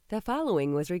The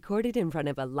following was recorded in front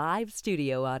of a live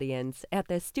studio audience at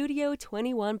the Studio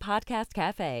 21 Podcast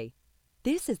Cafe.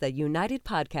 This is the United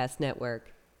Podcast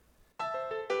Network.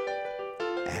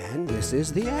 And this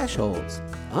is the Ashholes,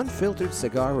 Unfiltered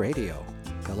Cigar Radio.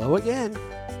 Hello again.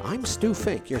 I'm Stu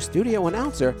Fink, your studio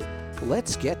announcer.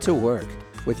 Let's get to work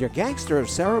with your gangster of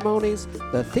ceremonies,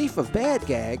 the thief of bad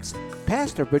gags,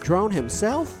 Pastor Padron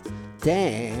himself,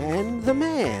 Dan the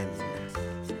Man.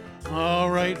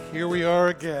 All right, here we are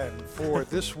again for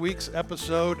this week's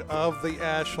episode of the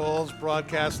Ashholes,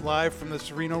 broadcast live from the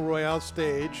Sereno Royale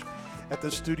stage at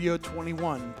the Studio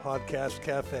 21 Podcast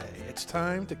Cafe. It's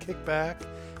time to kick back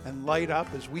and light up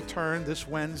as we turn this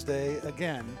Wednesday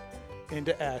again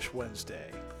into Ash Wednesday.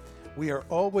 We are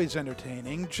always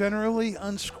entertaining, generally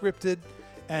unscripted,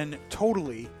 and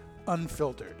totally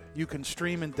unfiltered. You can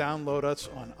stream and download us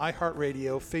on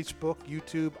iHeartRadio, Facebook,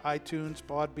 YouTube, iTunes,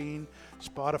 Podbean,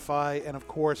 Spotify, and of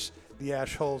course,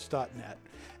 theashholes.net.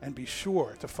 And be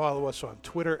sure to follow us on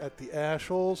Twitter at The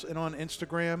Ashholes and on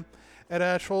Instagram at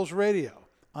Ashholes Radio.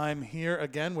 I'm here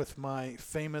again with my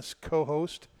famous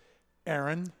co-host,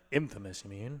 Aaron. Infamous, you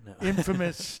mean? No.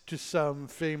 Infamous to some,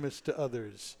 famous to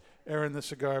others. Aaron the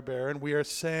Cigar Baron. We are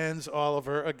sans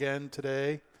Oliver again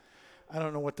today. I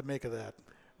don't know what to make of that.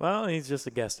 Well, he's just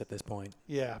a guest at this point.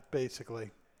 Yeah,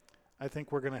 basically. I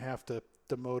think we're going to have to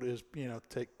demote his,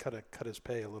 cut his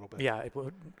pay a little bit. Yeah,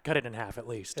 cut it in half at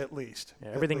least. At least. Yeah,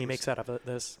 everything he makes out of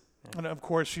this. Yeah. And, of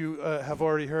course, you have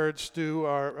already heard Stu,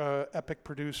 our epic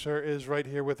producer, is right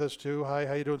here with us, too. Hi,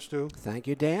 how you doing, Stu? Thank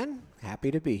you, Dan.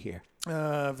 Happy to be here.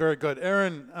 Very good.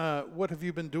 Aaron, what have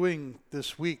you been doing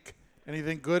this week?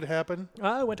 Anything good happen?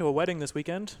 I went to a wedding this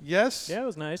weekend. Yes? Yeah, it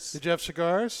was nice. Did you have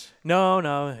cigars? No.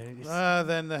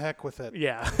 Then the heck with it.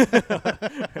 Yeah.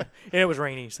 It was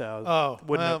rainy, so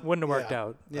wouldn't have worked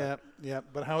out. Yeah.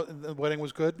 But how the wedding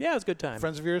was good? Yeah, it was a good time.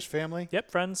 Friends of yours, family? Yep,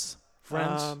 friends.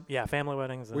 Friends? Yeah, family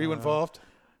weddings. Were you involved?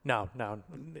 No.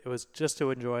 It was just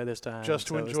to enjoy this time. Just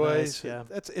to so enjoy. It was nice, yeah.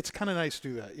 It's kind of nice to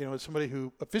do that. You know, as somebody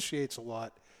who officiates a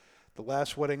lot, the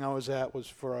last wedding I was at was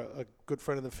for a good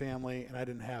friend of the family, and I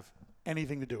didn't have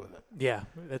anything to do with it. Yeah,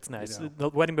 it's nice. You know. The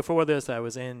wedding before this I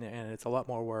was in, and it's a lot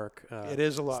more work. It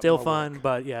is a lot still more fun, work.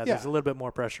 but there's a little bit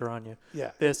more pressure on you.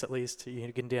 Yeah. This, at least,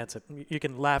 you can dance it. You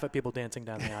can laugh at people dancing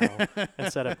down the aisle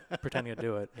instead of pretending to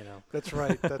do it, you know. That's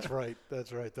right.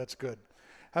 That's good.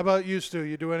 How about you, Stu?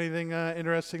 You do anything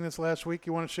interesting this last week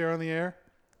you want to share on the air?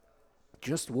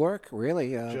 Just work,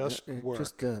 really. Just work.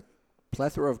 Just a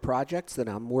plethora of projects that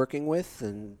I'm working with,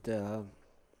 and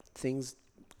things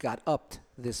got upped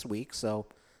this week, so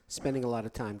spending a lot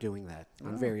of time doing that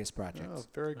on various projects. Oh,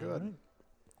 very good. Right.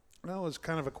 Well, it was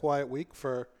kind of a quiet week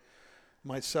for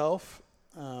myself.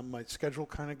 My schedule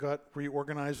kind of got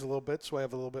reorganized a little bit, so I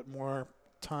have a little bit more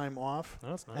time off. Oh,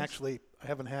 that's nice. Actually, I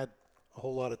haven't had a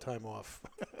whole lot of time off.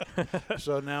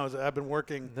 So now I've been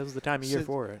working. This is the time of year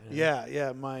for it.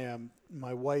 Yeah.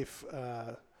 My wife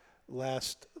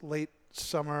last late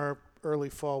summer, early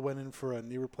fall went in for a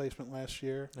knee replacement last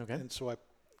year. Okay. And so I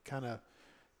kind of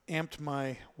amped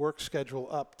my work schedule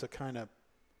up to kind of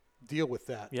deal with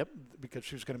that. Yep. Because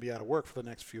she was going to be out of work for the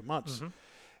next few months.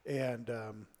 Mm-hmm. And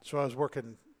so I was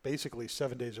working basically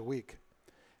 7 days a week.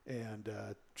 And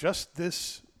just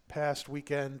this past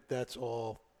weekend, that's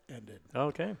all ended.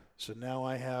 Okay. So now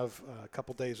I have a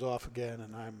couple days off again,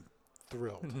 and I'm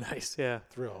thrilled. Nice, yeah.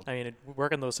 Thrilled. I mean,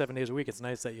 working those 7 days a week, it's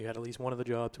nice that you had at least one of the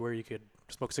jobs where you could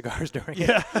smoke cigars during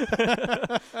Yeah.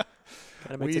 it.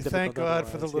 We thank God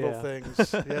for the little things.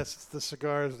 things. Yes, it's the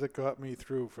cigars that got me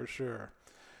through for sure.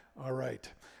 All right.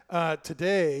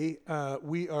 Today,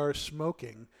 we are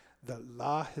smoking the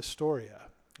La Historia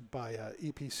by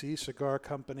EPC Cigar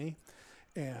Company.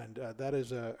 And that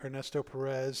is Ernesto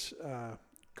Perez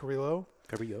Carrillo.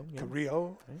 Carrillo. Yeah.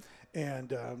 Carrillo. Right.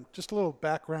 And just a little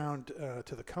background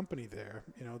to the company there.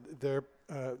 You know, their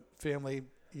family,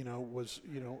 was,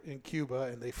 in Cuba,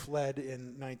 and they fled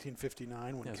in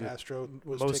 1959 when Castro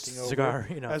was taking over. Cigar,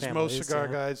 as families, most cigar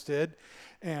guys did,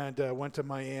 and went to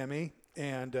Miami.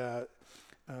 And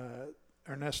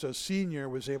Ernesto Sr.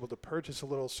 was able to purchase a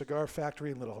little cigar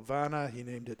factory in Little Havana. He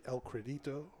named it El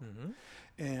Credito. Mm-hmm.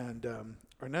 And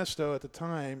Ernesto, at the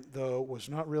time, though, was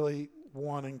not really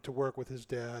wanting to work with his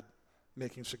dad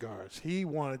making cigars. He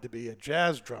wanted to be a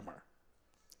jazz drummer.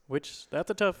 Which, that's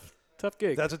a tough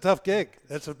gig. That's a tough gig.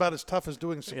 That's about as tough as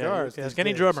doing cigars. Yeah,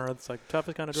 any drummer, it's like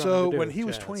toughest kind of drummer So to do, when he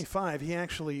was jazz. 25, he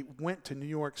actually went to New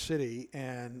York City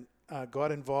and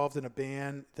got involved in a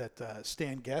band that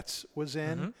Stan Getz was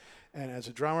in. Mm-hmm. And as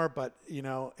a drummer, but,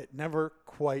 it never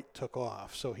quite took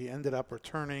off. So he ended up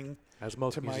returning as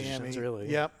most to musicians, Miami. really.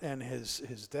 Yep, and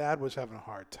his dad was having a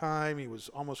hard time. He was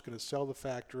almost going to sell the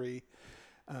factory.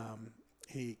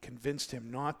 He convinced him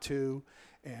not to,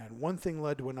 and one thing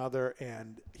led to another,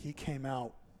 and he came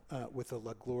out with a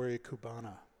La Gloria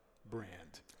Cubana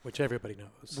brand. Which everybody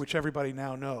knows. Which everybody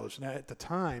now knows. Now, at the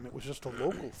time, it was just a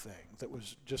local thing that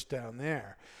was just down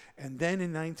there. And then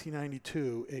in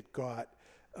 1992, it got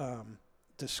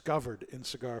discovered in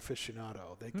Cigar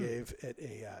Aficionado. They gave it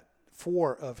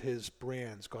 4 of his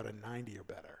brands got a 90 or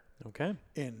better. Okay.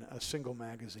 In a single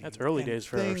magazine. That's early days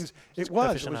for things. It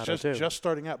was just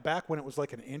starting out. Back when it was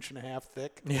like an inch and a half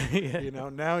thick. Yeah. You know,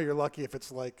 now you're lucky if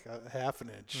it's like a half an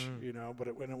inch. You know,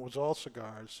 but when it was all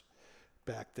cigars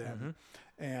back then,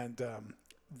 and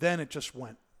then it just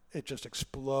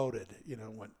exploded. You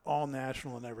know, went all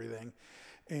national and everything.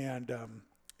 And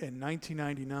in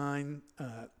 1999,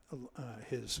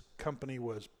 his company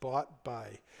was bought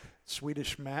by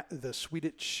the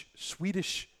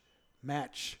Swedish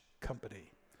Match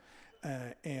Company,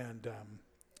 and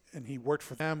he worked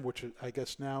for them, which I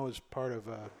guess now is part of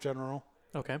General.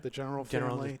 Okay. The General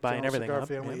General family, buying everything Cigar up.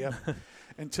 family. Yeah. Yep.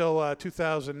 Until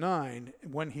 2009,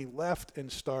 when he left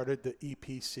and started the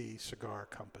EPC Cigar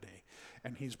Company,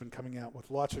 and he's been coming out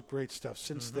with lots of great stuff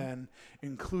since then,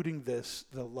 including the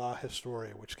La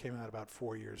Historia, which came out about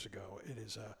 4 years ago. It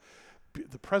is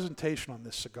the presentation on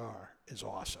this cigar is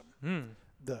awesome.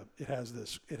 It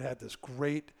had this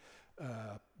great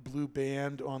blue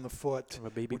band on the foot, a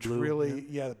baby which blue, really,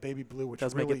 the baby blue, which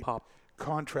does really make it pop.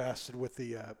 Contrasted with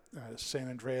the San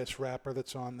Andreas wrapper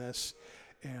that's on this,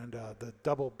 and the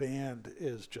double band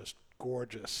is just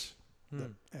gorgeous.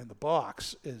 And the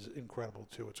box is incredible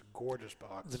too. It's a gorgeous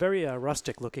box. It's a very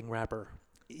rustic-looking wrapper.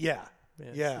 Yeah.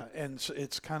 And so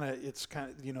it's kind of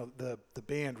you know, the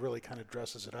band really kind of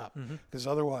dresses it up, because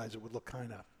otherwise it would look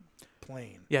kind of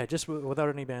plain. Yeah, just without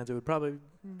any bands, it would probably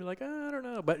be like, I don't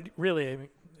know. But really, I mean,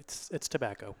 it's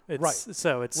tobacco.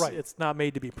 So it's not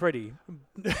made to be pretty.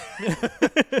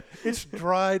 It's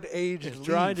dried aged leaf.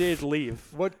 Dried aged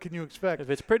leaf. What can you expect? If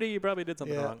it's pretty, you probably did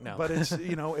something wrong. No. But it's,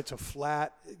 you know, it's a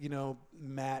flat, you know,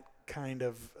 matte kind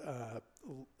of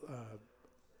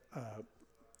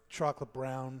chocolate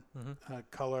brown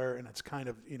color, and it's kind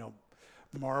of, you know,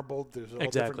 marbled. There's all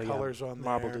different colors on there.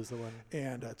 Marbled is the one.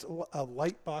 And it's a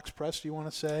light box press, you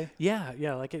want to say? Yeah,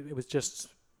 like it was just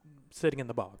sitting in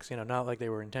the box, you know, not like they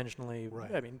were intentionally.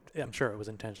 Right. I mean, I'm sure it was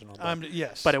intentional.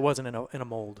 Yes. But it wasn't in a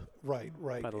mold. Right.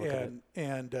 By the look of it.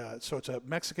 And so it's a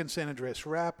Mexican San Andreas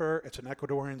wrapper. It's an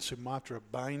Ecuadorian Sumatra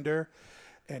binder,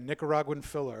 and Nicaraguan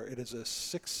filler. It is a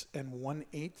 6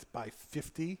 1/8 by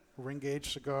 50 ring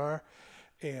gauge cigar,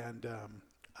 and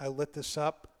I lit this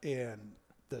up, and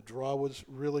the draw was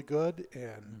really good,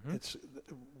 and it's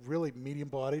really medium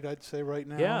bodied, I'd say right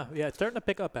now. Yeah, it's starting to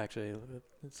pick up actually.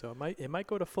 So it might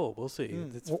go to full. We'll see.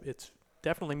 It's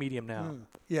definitely medium now.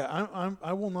 Yeah,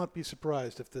 I will not be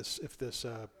surprised if this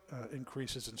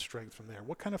increases in strength from there.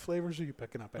 What kind of flavors are you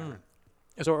picking up, Aaron?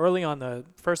 So early on, the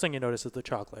first thing you notice is the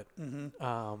chocolate.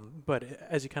 But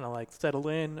as you kind of like settle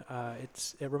in,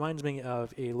 it reminds me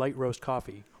of a light roast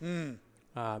coffee. And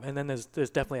then there's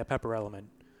definitely a pepper element.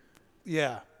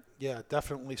 Yeah,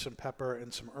 definitely some pepper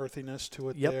and some earthiness to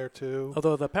it there too.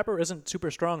 Although the pepper isn't super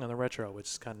strong on the retro, which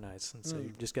is kind of nice, and so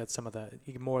you just get some of that,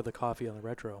 more of the coffee on the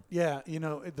retro. Yeah, you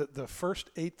know, the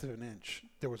first 1/8 of an inch,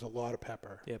 there was a lot of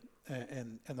pepper. Yep.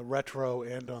 And the retro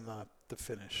and on the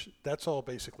finish, that's all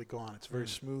basically gone. It's very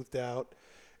smoothed out,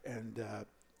 and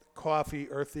coffee,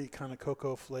 earthy kind of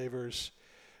cocoa flavors,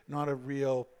 not a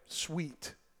real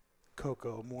sweet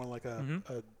cocoa, more like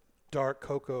a dark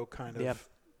cocoa kind of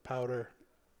powder.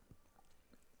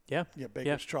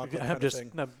 Baker's chocolate kind of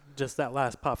thing. Just that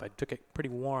last puff, I took it pretty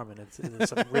warm, and there's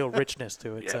some real richness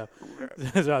to it. So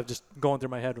I'm just going through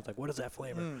my head with like, what is that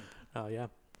flavor? Oh yeah,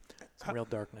 some real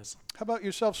darkness. How about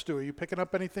yourself, Stu? Are you picking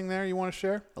up anything there you want to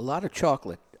share? A lot of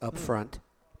chocolate up front,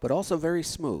 but also very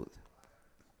smooth.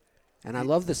 And I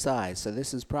love the size, so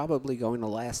this is probably going to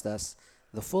last us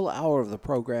the full hour of the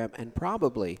program, and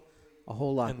probably a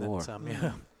whole lot more.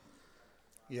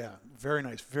 Yeah, very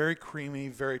nice. Very creamy,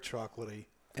 very chocolatey.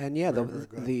 And yeah,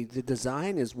 the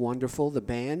design is wonderful. The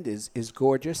band is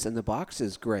gorgeous, and the box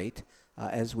is great,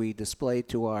 as we displayed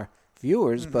to our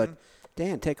viewers. But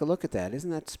Dan, take a look at that. Isn't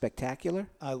that spectacular?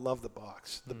 I love the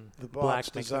box. The box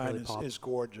design is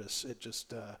gorgeous. It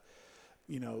just,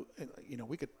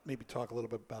 we could maybe talk a little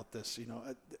bit about this. You know,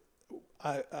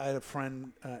 I had a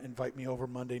friend invite me over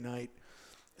Monday night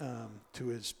to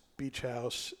his beach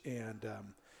house, and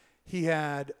he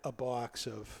had a box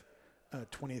of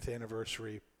 20th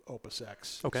anniversary Opus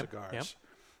X cigars. Yep.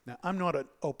 Now, I'm not an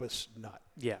Opus nut.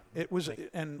 Yeah. It was,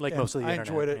 most of the I internet,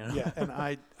 enjoyed it. You know? Yeah, and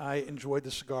I enjoyed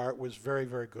the cigar. It was very,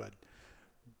 very good.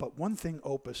 But one thing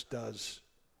Opus does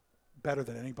better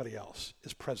than anybody else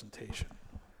is presentation.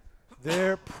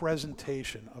 Their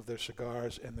presentation of their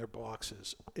cigars and their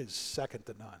boxes is second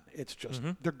to none. It's just,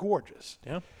 they're gorgeous.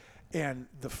 Yeah. And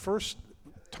the first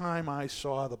time I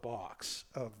saw the box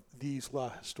of these La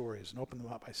Historias and opened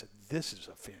them up, I said, this is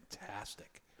a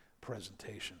fantastic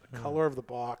presentation. The color of the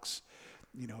box,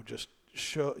 just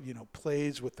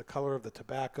plays with the color of the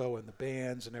tobacco and the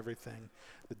bands and everything.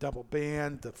 The double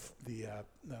band, the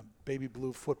baby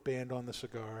blue footband on the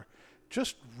cigar,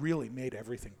 just really made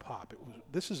everything pop.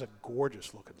 This is a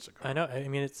gorgeous looking cigar. I know. I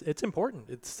mean, it's important.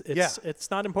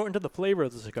 It's not important to the flavor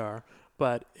of the cigar,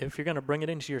 but if you're going to bring it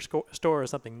into your store as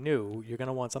something new, you're going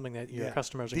to want something that your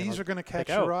customers are going to. These are going to catch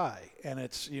your eye, and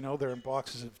it's they're in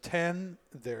boxes of 10.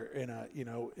 They're in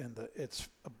it's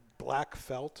a black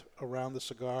felt around the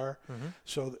cigar,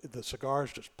 so the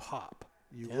cigars just pop.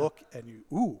 You look and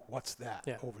what's that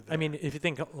over there? I mean, if you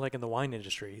think like in the wine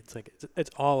industry, it's like it's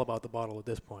all about the bottle at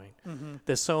this point.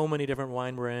 There's so many different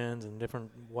wine brands and different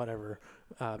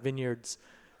vineyards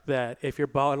that if your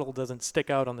bottle doesn't stick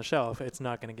out on the shelf, it's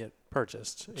not going to get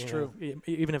purchased. It's true.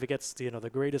 Even if it gets the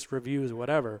greatest reviews or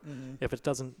whatever, if it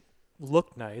doesn't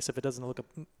look nice, if it doesn't look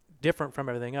different from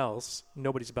everything else,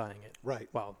 nobody's buying it. Right.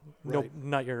 Well,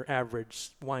 not your average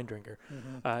wine drinker.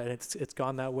 And it's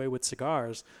gone that way with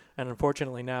cigars. And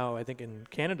unfortunately now, I think in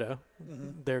Canada,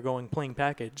 they're going plain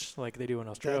package like they do in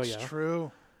Australia. That's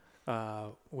true.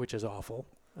 Which is awful.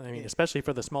 I mean, especially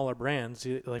for the smaller brands,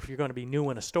 like if you're going to be new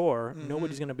in a store,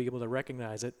 nobody's going to be able to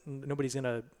recognize it. Nobody's going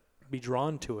to be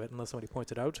drawn to it unless somebody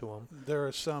points it out to them. There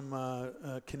are some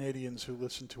Canadians who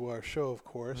listen to our show, of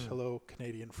course. Hello,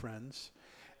 Canadian friends.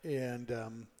 And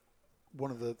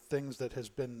one of the things that has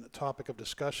been a topic of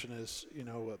discussion is,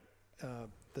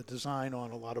 the design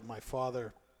on a lot of my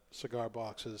father cigar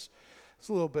boxes. It's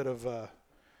a little bit of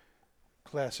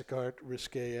classic art,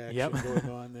 risque action going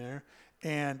on there.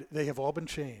 And they have all been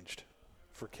changed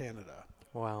for Canada.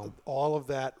 Wow. All of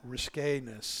that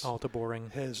risqueness all too boring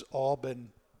has all been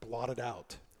blotted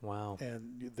out. Wow.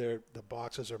 And the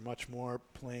boxes are much more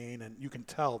plain, and you can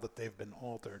tell that they've been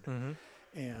altered.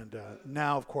 And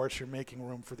now, of course, you're making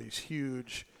room for these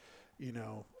huge,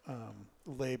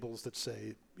 labels that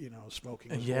say,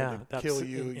 smoking is going to kill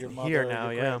you, your mother, your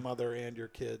grandmother, and your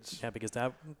kids. Yeah, because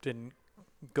that didn't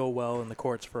go well in the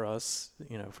courts for us,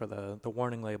 for the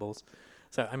warning labels.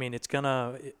 So, I mean,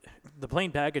 the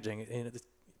plain packaging,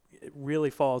 it really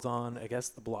falls on, I guess,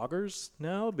 the bloggers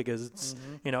now, because it's,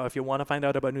 if you want to find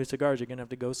out about new cigars, you're going to have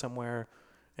to go somewhere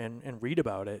and read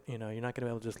about it. You're not going to be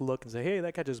able to just look and say, hey,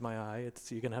 that catches my eye.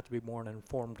 You're going to have to be more an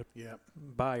informed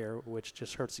buyer, which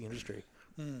just hurts the industry.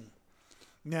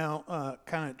 Now,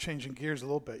 kind of changing gears a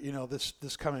little bit,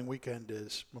 this coming weekend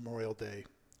is Memorial Day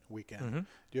weekend. Do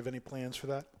you have any plans for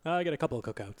that? I got a couple of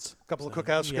cookouts.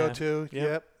 Cookouts to go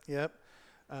to? Yep.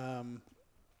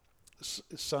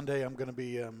 Sunday I'm going to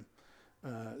be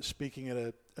speaking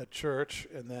at a church,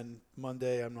 and then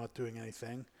Monday I'm not doing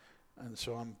anything, and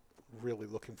so I'm really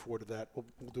looking forward to that.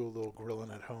 We'll do a little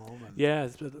grilling at home. And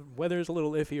the weather's a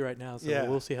little iffy right now, so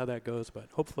we'll see how that goes, but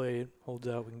hopefully it holds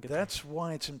out. We can get That's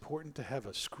why it's important to have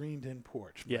a screened-in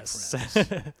porch, my yes. friends.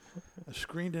 A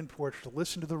screened-in porch to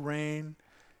listen to the rain,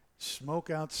 smoke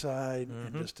outside,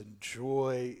 and just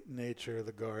enjoy nature,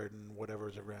 the garden,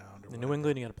 whatever's around. In New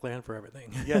England, you got to plan for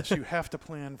everything. Yes, you have to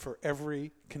plan for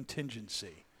every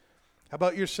contingency. How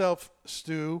about yourself,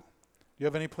 Stu? Do you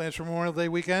have any plans for Memorial Day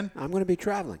weekend? I'm going to be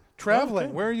traveling. Traveling?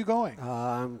 Okay. Where are you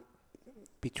going?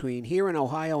 Between here and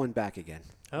Ohio and back again.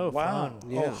 Oh, wow.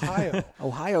 fun. Yeah. Ohio.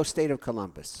 Ohio, state of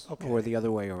Columbus, or the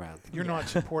other way around. You're not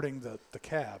supporting the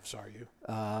Cavs, are you?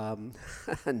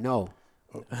 No.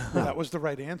 Oh, that was the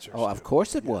right answer. Oh, of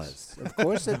course it was. Of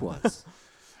course it was.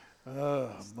 Oh,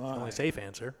 my. Only safe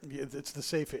answer. Yeah, it's the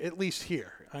safe, at least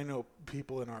here. I know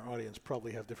people in our audience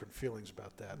probably have different feelings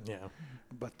about that. Yeah.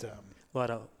 But a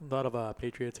lot of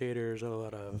Patriots haters, a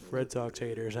lot of Red Sox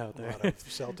haters out there. A lot of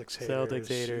Celtics haters. Celtics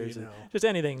haters. Just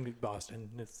anything Boston.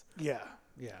 It's yeah.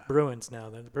 Bruins now.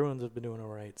 The Bruins have been doing all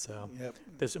right. So yep.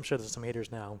 I'm sure there's some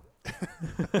haters now.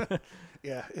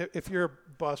 Yeah. If you're a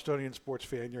Bostonian sports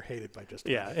fan, you're hated by just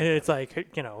and it's like,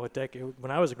 a decade,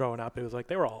 when I was growing up, it was like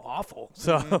they were all awful.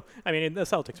 So, I mean, the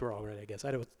Celtics were all right, I guess.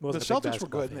 The Celtics were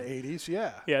good in the 80s,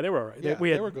 yeah. Yeah, they were all right. Yeah,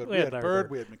 they were good. We had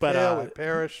Bird, we had McHale, we had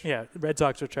Parrish. Yeah, Red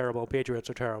Sox are terrible. Patriots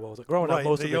are terrible. It was like growing up,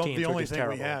 most of the teams were just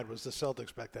terrible. The only thing we had was the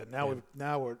Celtics back then. Now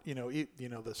we're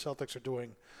the Celtics are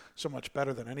doing so much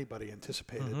better than anybody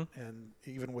anticipated, and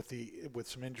even with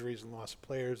some injuries and loss of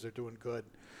players, they're doing good.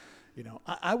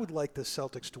 I would like the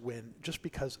Celtics to win just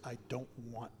because I don't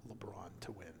want LeBron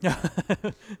to win.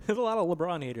 There's a lot of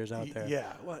LeBron haters out there.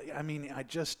 Yeah. Well, I mean,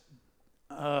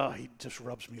 He just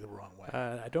rubs me the wrong way.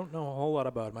 I don't know a whole lot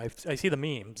about him. I see the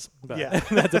memes, but Yeah.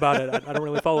 that's about it. I don't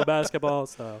really follow basketball,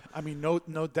 so. I mean,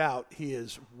 no doubt he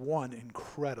is one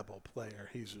incredible player.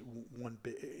 He's one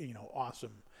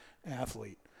awesome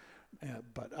athlete.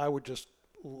 But I would just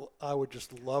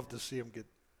love to see him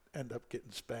end up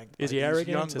getting spanked. Is by he these arrogant?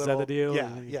 young Is little- that the deal?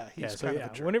 Yeah, he's kind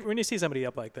of a jerk. When you see somebody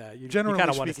up like that, you Generally kind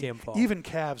of want to speaking, see him fall. Even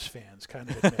Cavs fans kind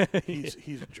of admit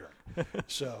he's a jerk.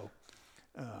 So,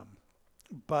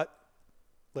 but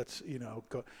let's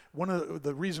go. One of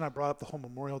the reason I brought up the whole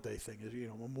Memorial Day thing is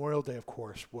Memorial Day, of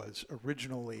course, was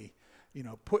originally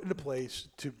put into place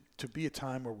to be a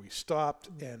time where we stopped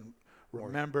and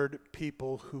remembered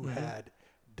people who had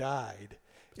died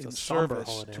in service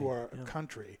holiday. to our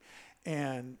country,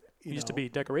 and. It used to be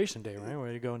Decoration Day, right?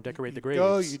 Where you go and decorate the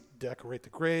graves. You decorate the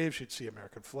graves. You'd see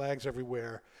American flags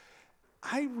everywhere.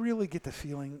 I really get the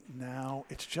feeling now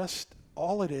it's just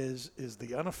all it is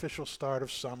the unofficial start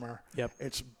of summer. Yep.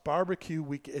 It's barbecue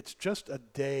week. It's just a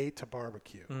day to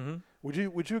barbecue. Mm-hmm.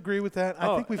 Would you agree with that?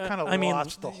 I think we've kind of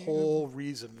lost the whole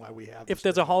reason why we have. If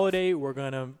there's a holiday, we're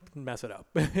gonna mess it up.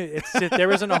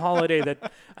 There isn't a holiday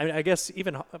that I guess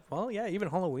even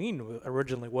Halloween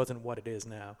originally wasn't what it is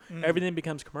now. Everything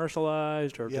becomes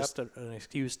commercialized or just an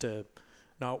excuse to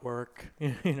not work.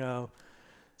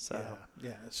 So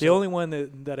yeah. The only one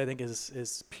that I think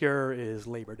is pure is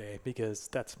Labor Day because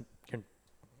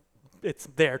it's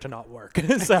there to not work.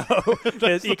 So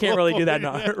you can't really do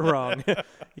that wrong.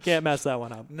 You can't mess that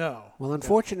one up. No. Well,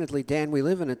 unfortunately, Dan, we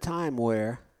live in a time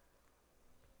where,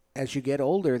 as you get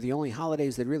older, the only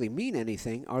holidays that really mean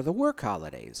anything are the work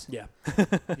holidays. Yeah.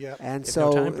 Yeah. And no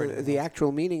so time for anything the else.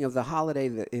 actual meaning of the holiday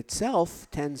itself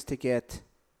tends to get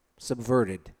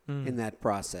subverted in that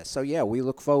process. So, yeah, we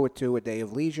look forward to a day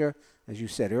of leisure, as you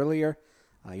said earlier.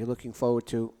 You're looking forward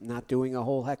to not doing a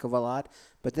whole heck of a lot.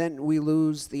 But then we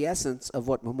lose the essence of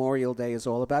what Memorial Day is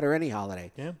all about, or any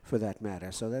holiday for that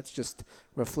matter. So that's just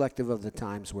reflective of the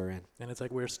times we're in. And it's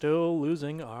like we're still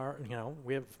losing there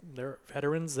are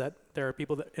veterans there are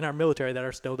people in our military that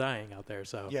are still dying out there.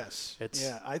 So yes.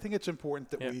 I think it's important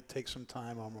that we take some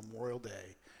time on Memorial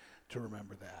Day to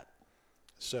remember that.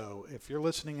 So if you're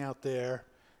listening out there,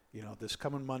 this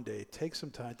coming Monday, take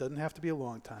some time. It doesn't have to be a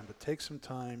long time, but take some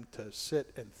time to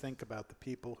sit and think about the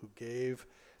people who gave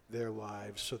their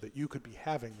lives so that you could be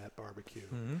having that barbecue.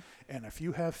 Mm-hmm. And if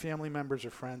you have family members or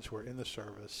friends who are in the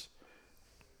service,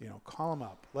 call them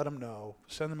up, let them know,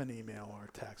 send them an email or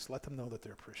a text, let them know that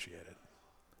they're appreciated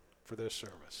for their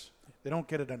service. They don't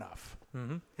get it enough.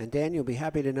 Mm-hmm. And Dan, you'll be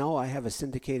happy to know I have a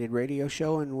syndicated radio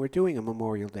show, and we're doing a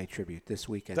Memorial Day tribute this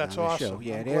weekend. That's on the awesome. show.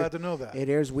 Yeah, I'm glad to know that. It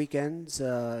airs weekends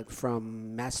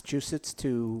from Massachusetts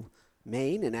to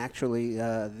Maine, and actually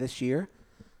this year,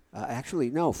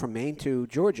 from Maine to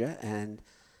Georgia. And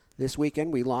this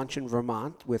weekend we launch in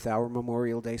Vermont with our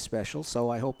Memorial Day special. So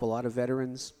I hope a lot of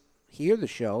veterans hear the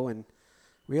show and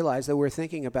realize that we're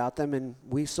thinking about them, and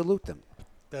we salute them.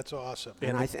 That's awesome.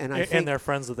 And I think and their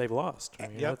friends that they've lost.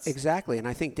 Exactly. And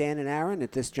I think Dan and Aaron,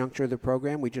 at this juncture of the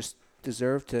program, we just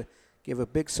deserve to give a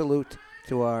big salute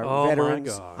to our veterans.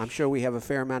 My gosh. I'm sure we have a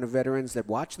fair amount of veterans that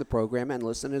watch the program and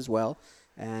listen as well.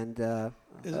 And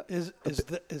is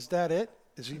that it?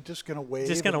 Is he just going to wave?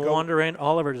 Just going to wander in.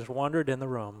 Oliver just wandered in the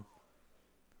room.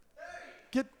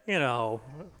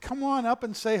 Come on up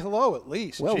and say hello at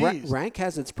least. Well, rank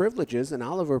has its privileges, and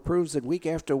Oliver proves it week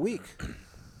after week.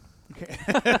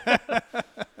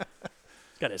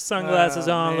 Got his sunglasses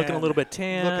on, looking a little bit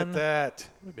tan. Look at that.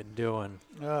 We've been doing.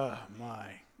 Oh, my.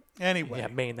 Anyway. Yeah,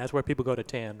 Maine, that's where people go to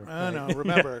tan. I know.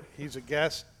 Remember, he's a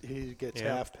guest. He gets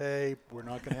half pay. We're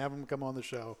not going to have him come on the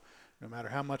show, no matter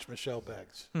how much Michelle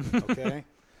begs. Okay?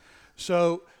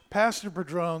 So, Pastor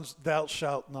Padrone's thou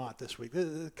shalt not this week. This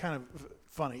is kind of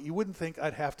funny. You wouldn't think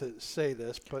I'd have to say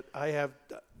this, but I have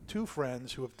two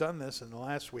friends who have done this in the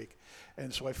last week,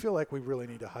 and so I feel like we really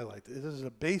need to highlight this. This is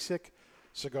a basic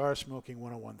cigar smoking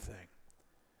 101 thing.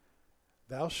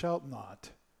 Thou shalt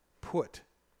not put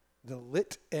the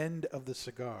lit end of the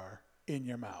cigar in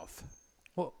your mouth.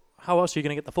 Well, how else are you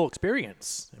going to get the full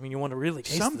experience? I mean, you want to really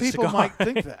taste Some the people cigar. might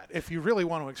think that. If you really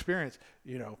want to experience,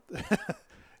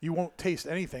 you won't taste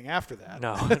anything after that.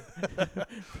 No.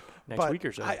 Next week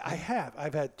or so.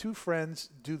 I've had two friends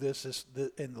do this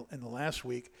in the last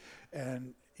week,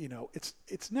 and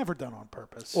it's never done on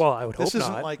purpose. Well, I would hope this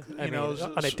isn't not. like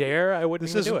on a dare, I wouldn't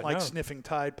even do it. This isn't like no. sniffing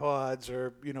Tide Pods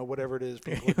or whatever it is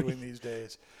people are doing these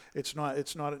days. It's not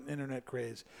an internet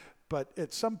craze, But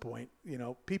at some point,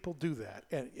 people do that.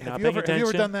 And Not have you paying ever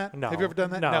attention? done that? No. Have you ever done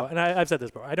that? No. And I've said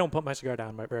this before. I don't put my cigar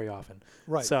down very often.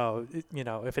 Right. So,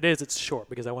 if it is, it's short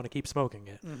because I want to keep smoking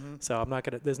it. Mm-hmm. So I'm not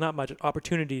there's not much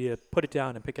opportunity to put it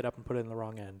down and pick it up and put it in the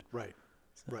wrong end. Right.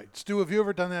 Right. Stu, have you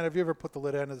ever done that? Have you ever put the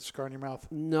lit end of the cigar in your mouth?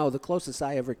 No, the closest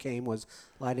I ever came was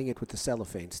lighting it with the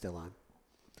cellophane still on.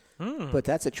 Mm. But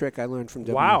that's a trick I learned from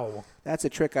That's a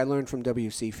trick I learned from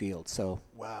W.C. Field. So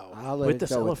wow, I'll let with it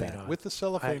the go with cellophane that. on. with the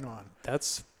cellophane on.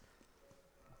 That's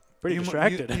pretty You mu-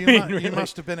 distracted. You, I you, mean, mu- you really.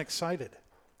 must have been excited.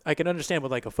 I can understand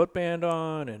with like a footband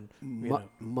on and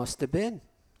Must have been.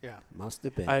 Yeah. Must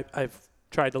have been. I've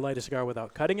tried to light a cigar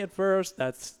without cutting it first.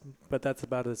 That's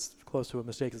about as close to a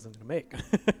mistake as I'm going to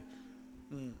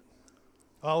make.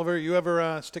 Oliver, you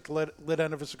ever stick the lit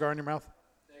end of a cigar in your mouth?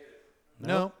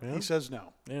 No. Yeah. He says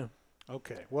no. Yeah.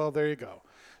 Okay. Well, there you go.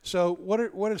 So what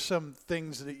are some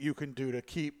things that you can do to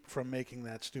keep from making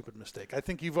that stupid mistake? I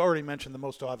think you've already mentioned the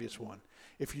most obvious one.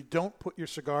 If you don't put your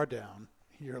cigar down,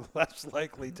 you're less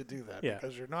likely to do that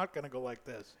because you're not going to go like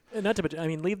this. And not to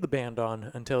mention, leave the band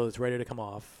on until it's ready to come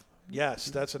off. Yes,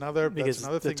 that's another thing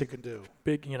you can do.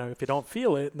 Big, if you don't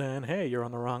feel it, then hey, you're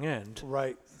on the wrong end.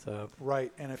 Right. So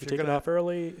right, and if you you're take going it off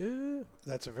early,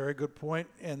 that's a very good point.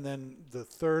 And then the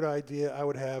third idea I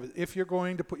would have is if you're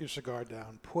going to put your cigar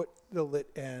down, put the lit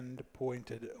end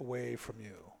pointed away from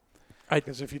you.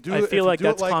 Because if you do, I feel like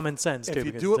that's like, common sense too. If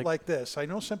you do it like this, I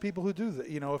know some people who do that.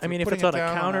 If you're if putting it's on it a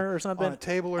down counter or something, on a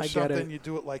table or I get something, it. you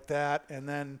do it like that, and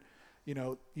then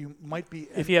you might be.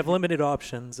 If you have limited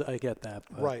options, I get that.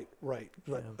 But right.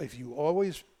 But if you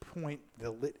always point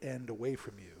the lit end away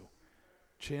from you,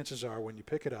 chances are when you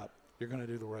pick it up, you're going to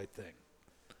do the right thing.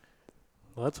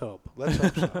 Let's hope. Let's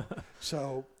hope so.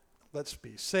 So let's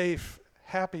be safe,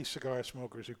 happy cigar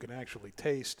smokers who can actually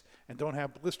taste and don't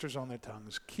have blisters on their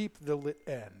tongues. Keep the lit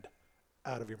end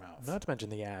out of your mouth. Not to mention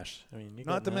the ash. You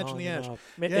Not to mention the ash.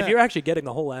 If you're actually getting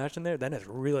the whole ash in there, then it's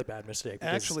a really bad mistake.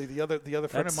 Actually, the other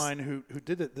friend of mine who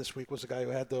did it this week was a guy who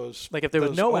had those. Like if there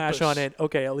was no Opus, ash on it,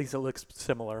 okay, at least it looks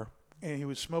similar. And he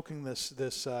was smoking this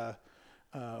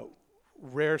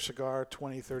rare cigar,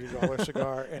 $20, $30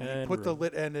 cigar, and he put the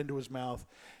lit end into his mouth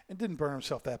and didn't burn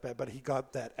himself that bad, but he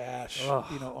got that ash,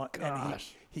 and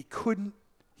he couldn't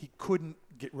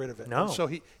get rid of it. No. And so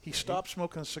he stopped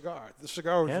smoking the cigar. The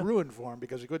cigar was ruined for him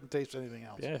because he couldn't taste anything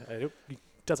else. Yeah, it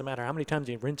doesn't matter how many times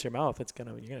you rinse your mouth, you're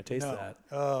gonna taste that.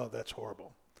 Oh, that's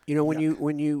horrible.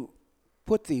 When you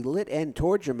put the lit end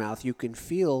towards your mouth, you can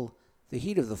feel the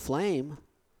heat of the flame.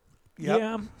 Yep.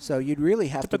 Yeah. So you'd really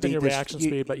have to be your reaction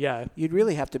speed, but yeah. You'd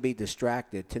really have to be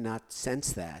distracted to not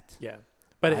sense that. Yeah.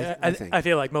 But I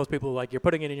feel like most people, you're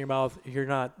putting it in your mouth,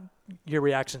 your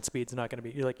reaction speed's not going to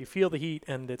be, you feel the heat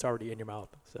and it's already in your mouth.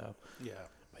 So, yeah.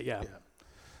 But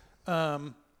yeah.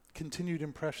 Continued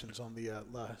impressions on the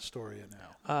La Historia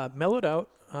now. Mellowed out.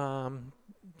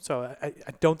 So I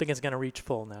don't think it's going to reach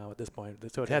full now at this point.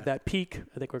 So it had that peak.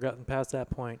 I think we're gotten past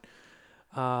that point.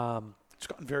 It's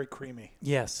gotten very creamy.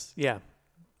 Yes. Yeah.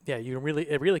 Yeah,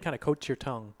 it really kind of coats your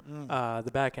tongue,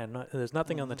 the back end. There's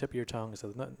nothing on the tip of your tongue, so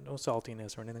there's no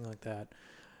saltiness or anything like that.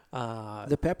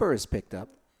 The pepper is picked up.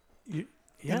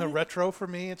 In the retro, for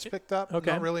me, it's picked up. Okay.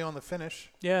 Not really on the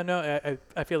finish. Yeah, no,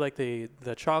 I feel like the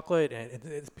chocolate, and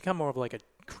it's become more of like a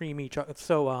creamy chocolate.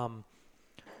 So,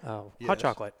 hot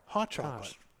chocolate. Hot chocolate.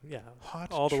 Gosh, yeah.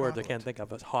 Hot All the words I chocolate. can't think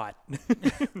of is hot.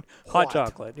 Hot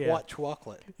chocolate, yeah. Hot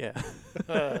chocolate. Yeah.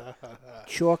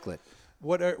 Chocolate.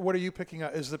 What are you picking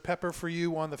up? Is the pepper for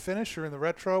you on the finish or in the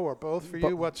retro or both for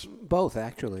you? What's both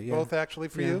actually? Yeah. both actually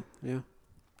for you? Yeah.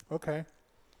 Okay.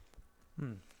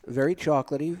 Very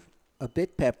chocolatey, a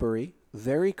bit peppery,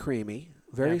 very creamy,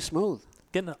 very smooth,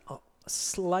 Getting a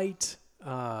slight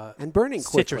and burning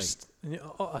quickly. citrus,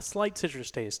 a slight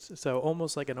citrus taste. So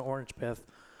almost like an orange pith,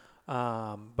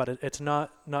 but it's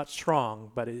not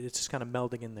strong, but it's just kind of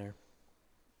melding in there.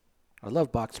 I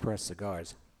love box press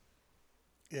cigars.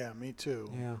 Yeah, me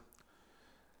too. Yeah.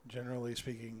 Generally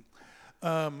speaking,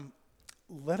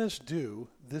 let us do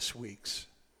this week's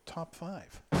top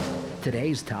 5.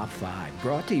 Today's Top 5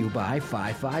 brought to you by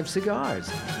 5-5 Cigars.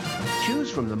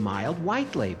 Choose from the mild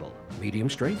white label, medium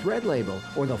strength red label,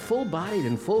 or the full-bodied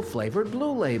and full-flavored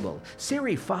blue label.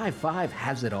 Siri 5-5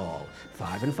 has it all.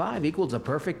 5 and 5 equals a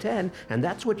perfect 10, and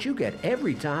that's what you get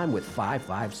every time with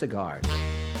 5-5 Cigars.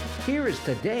 Here is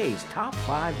today's Top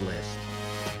 5 list.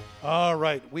 All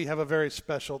right, we have a very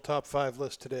special top 5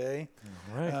 list today.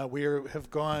 All right. We have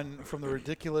gone from the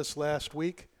ridiculous last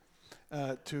week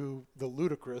to the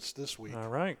ludicrous this week. All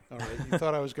right. All right. You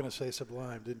thought I was going to say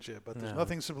sublime, didn't you? But there's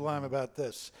nothing sublime about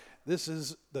this. This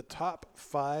is the top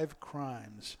 5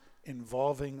 crimes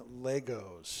involving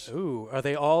Legos. Ooh, are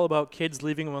they all about kids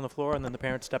leaving them on the floor and then the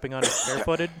parents stepping on it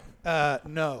barefooted?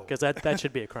 No. Because that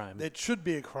should be a crime. It should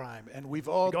be a crime, and we've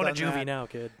all You're going done to juvie that. now,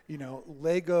 kid. You know,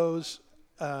 Legos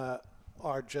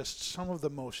are just some of the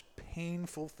most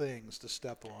painful things to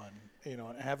step on. You know,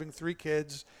 and having 3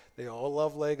 kids, they all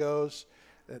love Legos,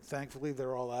 and thankfully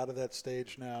they're all out of that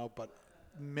stage now, but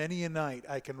many a night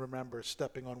I can remember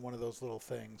stepping on one of those little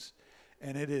things,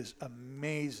 and it is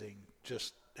amazing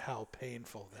just how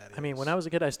painful that is. I mean, when I was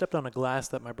a kid, I stepped on a glass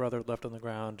that my brother left on the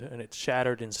ground, and it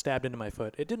shattered and stabbed into my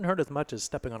foot. It didn't hurt as much as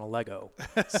stepping on a Lego.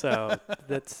 So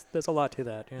there's a lot to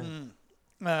that,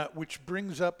 yeah. Which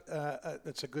brings up,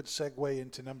 that's a good segue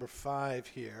into number 5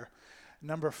 here.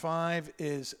 Number 5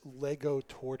 is Lego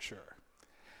torture.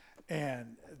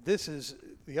 And this is,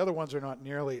 the other ones are not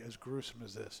nearly as gruesome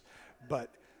as this,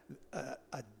 but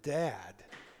a dad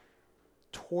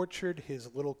tortured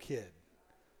his little kid,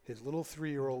 his little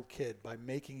 3-year-old kid, by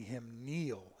making him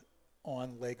kneel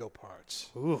on Lego parts.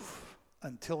 Oof.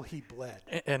 Until he bled.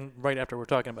 And right after we're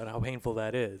talking about how painful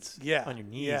that is. Yeah. On your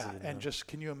knees. Yeah. You know. And just,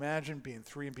 can you imagine being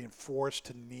 3 and being forced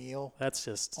to kneel? That's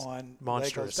just on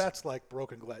monstrous. Legos? That's like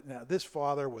broken glass. Now, this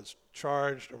father was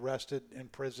charged, arrested,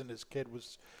 imprisoned. His kid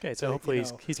was. Okay, so hopefully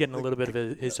he's getting a little bit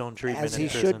of his own treatment. As he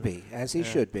should be. As he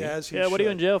should be. As he what are you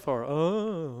should. in jail for?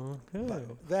 Oh, okay.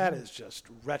 But that is just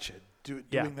wretched.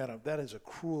 Doing that. That is a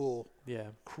cruel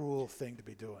thing to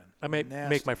be doing. I may Nasty.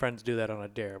 make my friends do that on a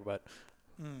dare, but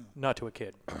not to a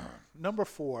kid. Number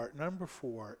four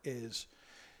is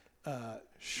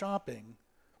shopping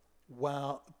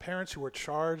while parents who are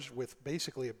charged with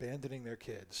basically abandoning their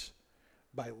kids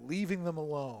by leaving them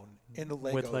alone in the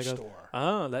Lego store.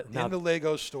 Oh, in the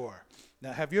Lego store.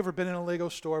 Now, have you ever been in a Lego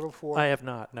store before? I have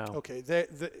not, no. Okay,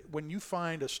 when you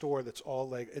find a store that's all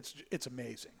Lego, it's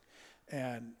amazing.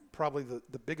 And probably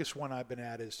the biggest one I've been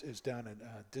at is down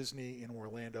at Disney in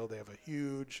Orlando. They have a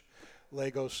huge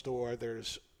Lego store.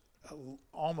 There's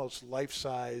almost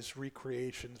life-size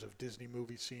recreations of Disney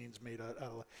movie scenes made out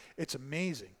of. It's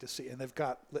amazing to see, and they've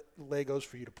got Legos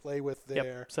for you to play with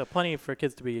there. Yep. So plenty for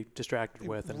kids to be distracted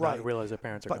with and not realize their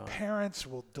parents are gone. But parents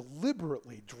will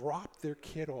deliberately drop their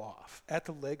kid off at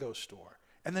the Lego store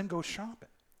and then go shopping.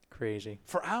 Crazy.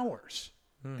 For hours.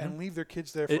 Mm-hmm. And leave their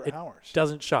kids there for hours. It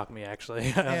doesn't shock me,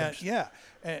 actually. And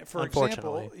for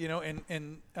example,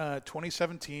 in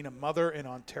 2017, a mother in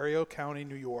Ontario County,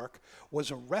 New York,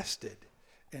 was arrested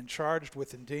and charged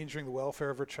with endangering the welfare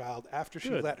of her child after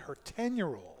she let her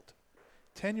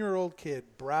 10-year-old kid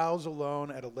browse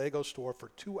alone at a Lego store for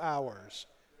 2 hours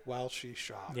while she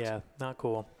shopped. Yeah, not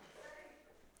cool.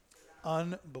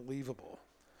 Unbelievable.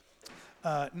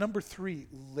 Number 3,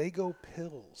 Lego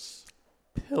pills.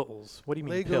 Pills? What do you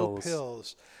mean Lego pills?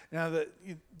 pills. Now,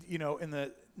 in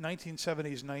the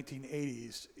 1970s,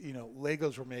 1980s,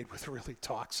 Legos were made with really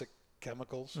toxic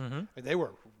chemicals. Mm-hmm. And they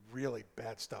were really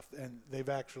bad stuff. And they've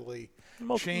actually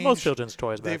changed. Most children's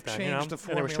toys back then. They've changed the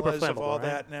formulas of all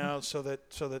that now, so that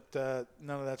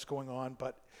none of that's going on.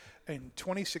 But in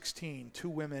 2016, 2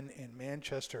 women in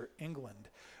Manchester, England,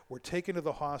 were taken to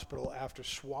the hospital after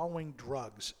swallowing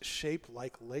drugs shaped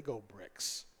like Lego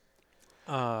bricks.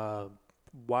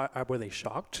 Why were they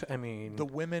shocked? I mean, the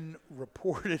women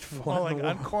reported falling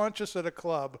unconscious at a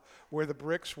club where the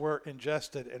bricks were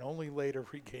ingested and only later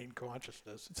regained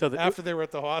consciousness. So after they were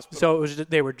at the hospital. So it was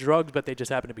they were drugged, but they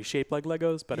just happened to be shaped like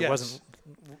Legos. But it wasn't.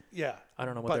 Yeah. I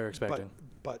don't know what they were expecting.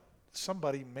 But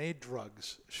somebody made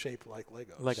drugs shaped like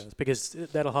Legos. Legos, because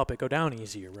that'll help it go down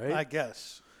easier, right? I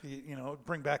guess.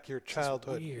 Bring back your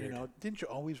childhood. Weird. Didn't you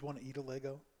always want to eat a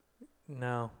Lego?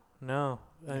 No.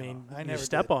 I mean, I you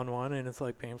step on one and it's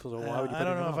like painful. So why would you? I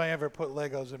don't know if I ever put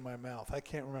Legos in my mouth. I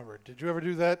can't remember. Did you ever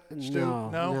do that, Stu?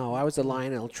 No. I was a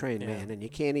Lionel train man, and you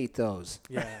can't eat those.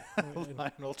 Yeah,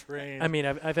 Lionel train. I mean,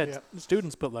 I've had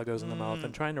students put Legos in the mouth,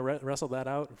 and trying to wrestle that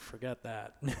out, forget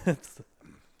that.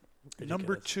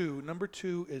 Number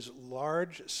two is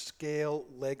large-scale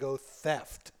Lego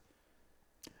theft.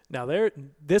 Now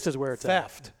this is where it's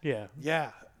theft. At. Yeah.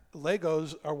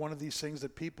 Legos are one of these things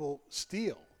that people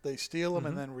steal. They steal them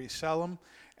and then resell them.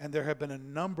 And there have been a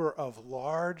number of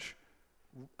large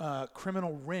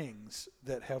criminal rings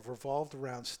that have revolved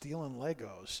around stealing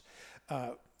Legos.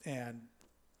 I'll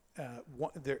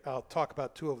talk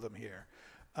about 2 of them here.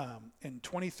 In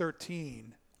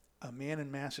 2013, a man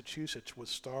in Massachusetts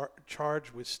was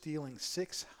charged with stealing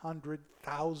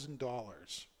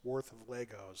 $600,000 worth of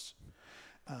Legos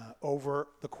over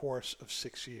the course of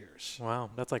 6 years. Wow,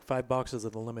 that's like 5 boxes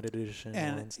of the limited edition.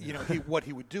 And ones. What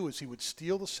he would do is he would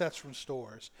steal the sets from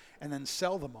stores and then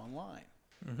sell them online.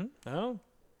 Mm-hmm. Oh,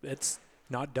 it's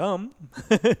not dumb.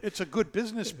 It's a good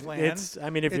business plan. I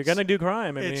mean, if you're going to do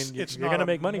crime, you're going to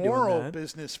make money doing that. It's not a moral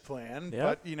business plan,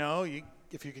 but,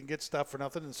 if you can get stuff for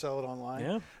nothing and sell it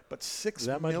online. But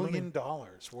 $6 million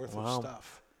worth of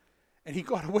stuff. And he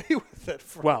got away with it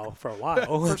for a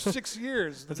while. For 6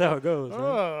 years. That's how it goes.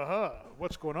 Right?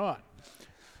 What's going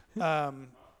on?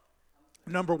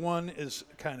 Number one is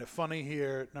kind of funny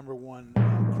here. Number one,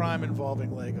 crime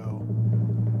involving Lego.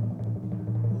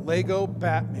 Lego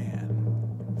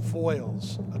Batman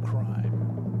foils a crime.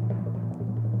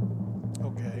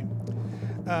 Okay.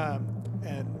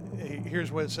 And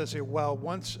here's what it says here.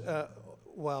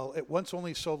 While it once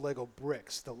only sold Lego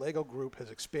bricks, the Lego Group has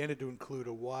expanded to include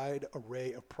a wide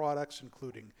array of products,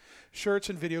 including shirts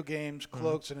and video games,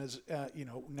 cloaks, and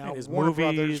now his Warner movies,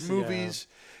 Brothers movies.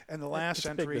 And the last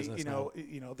entry,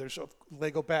 there's a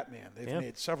Lego Batman. They've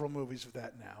made several movies of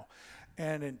that now.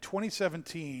 And in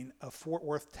 2017, a Fort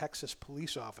Worth, Texas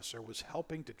police officer was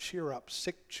helping to cheer up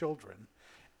sick children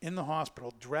in the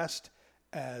hospital dressed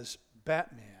as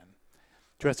Batman.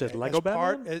 Dressed as Lego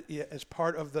Batman? As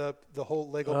part of the whole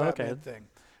Lego Batman thing.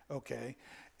 Okay.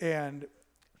 And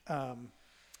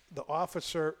the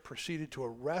officer proceeded to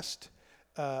arrest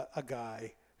a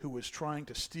guy who was trying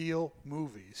to steal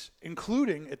movies,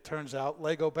 including, it turns out,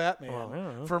 Lego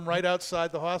Batman from right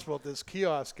outside the hospital at this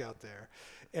kiosk out there.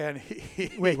 And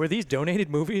wait, were these donated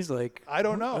movies? Like, I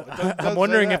don't know. I'm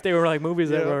wondering if they were like movies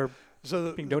that were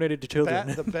being donated to children.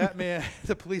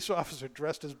 The police officer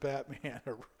dressed as Batman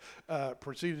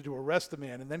proceeded to arrest the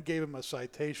man and then gave him a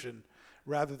citation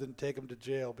rather than take him to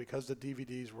jail because the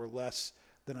DVDs were less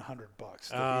than $100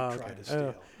 that he tried to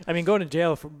steal. I mean, going to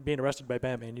jail for being arrested by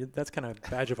Batman, that's kind of a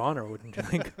badge of honor, wouldn't you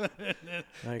think?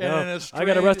 Like, I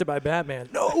got arrested by Batman.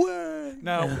 No way!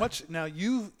 Now,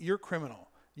 you're criminal.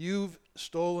 You've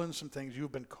stolen some things.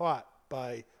 You've been caught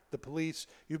by the police.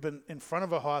 You've been in front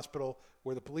of a hospital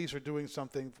where the police are doing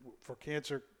something for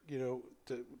cancer, to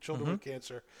children with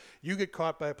cancer. You get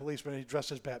caught by a policeman and he's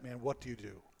dressed as Batman. What do you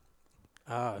do?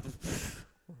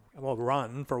 Well,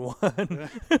 run for one,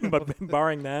 but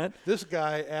barring that. This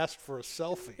guy asked for a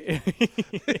selfie.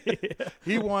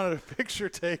 He wanted a picture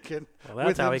taken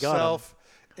with himself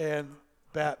and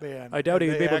Batman. I doubt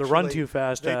he'd be able to run too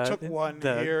fast. They took one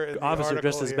here in the officer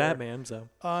dressed as here. Batman. So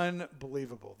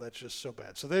unbelievable. That's just so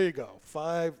bad. So there you go.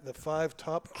 The five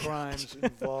top crimes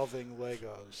involving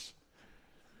Legos.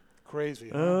 Crazy.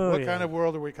 Huh? What kind of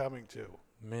world are we coming to?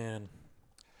 Man.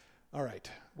 All right.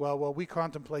 Well, while we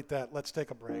contemplate that, let's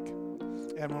take a break.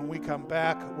 And when we come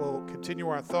back, we'll continue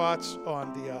our thoughts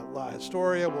on the La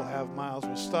Historia. We'll have Miles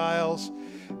with Styles.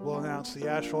 We'll announce the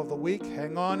Asheville of the Week.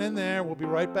 Hang on in there. We'll be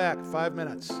right back. 5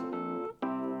 minutes.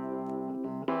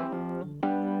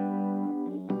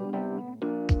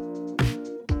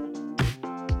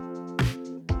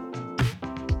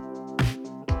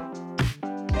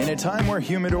 In a time where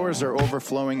humidors are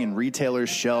overflowing and retailers'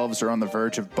 shelves are on the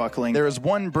verge of buckling, there is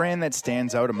one brand that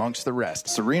stands out amongst the rest.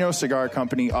 Sereno Cigar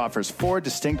Company offers 4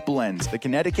 distinct blends: the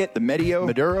Connecticut, the Medio,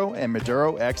 Maduro, and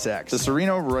Maduro XX. The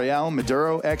Sereno Royale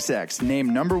Maduro XX,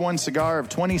 named #1 cigar of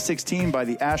 2016 by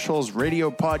the Ashholes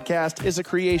Radio Podcast, is a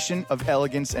creation of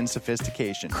elegance and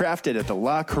sophistication. Crafted at the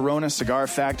La Corona Cigar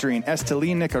Factory in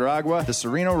Esteli, Nicaragua, the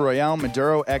Sereno Royale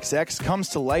Maduro XX comes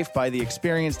to life by the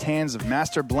experienced hands of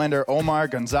master blender Omar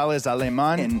Gonzalez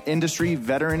Aleman and industry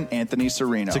veteran Anthony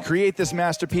Sereno. To create this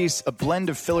masterpiece, a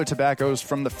blend of filler tobaccos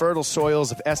from the fertile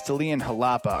soils of Esteli and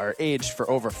Jalapa are aged for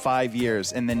over 5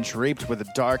 years and then draped with a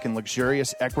dark and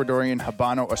luxurious Ecuadorian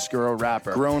Habano Oscuro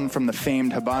wrapper, grown from the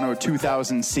famed Habano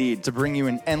 2000 seed to bring you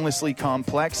an endlessly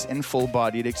complex and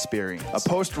full-bodied experience. A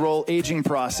post-roll aging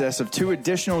process of 2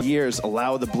 additional years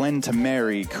allow the blend to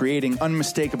marry, creating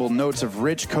unmistakable notes of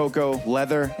rich cocoa,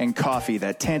 leather, and coffee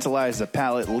that tantalize the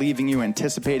palate, leaving you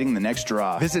anticipating the next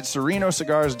draw. Visit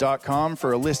SerenoCigars.com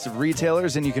for a list of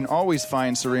retailers, and you can always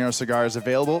find Sereno cigars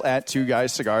available at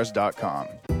twoguyscigars.com.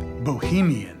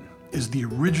 Bohemian is the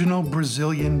original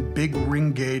Brazilian big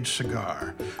ring gauge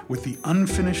cigar with the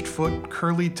unfinished foot,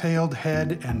 curly-tailed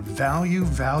head, and value.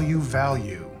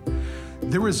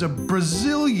 There is a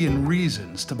Brazilian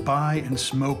reasons to buy and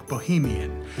smoke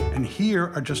Bohemian, and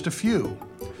here are just a few.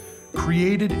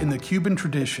 Created in the Cuban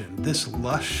tradition, this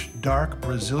lush, dark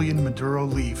Brazilian Maduro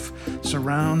leaf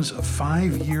surrounds a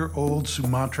 5-year-old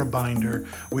Sumatra binder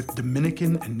with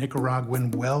Dominican and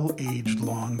Nicaraguan well-aged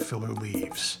long filler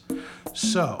leaves.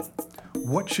 So,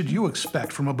 what should you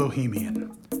expect from a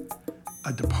Bohemian?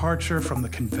 A departure from the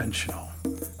conventional,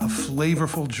 a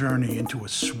flavorful journey into a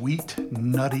sweet,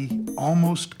 nutty,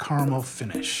 almost caramel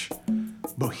finish.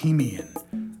 Bohemian,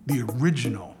 the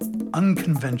original,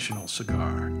 unconventional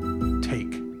cigar.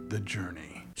 Take the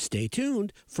journey. Stay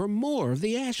tuned for more of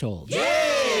the Ashholes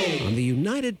on the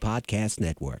United Podcast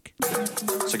Network.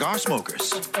 Cigar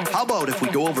smokers, how about if we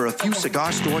go over a few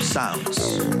cigar store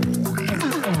sounds?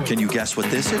 Can you guess what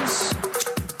this is?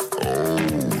 Oh,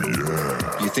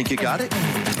 yeah. You think you got it?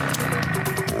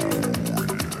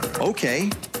 Okay,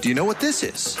 do you know what this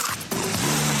is?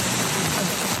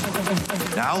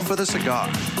 Now for the cigar.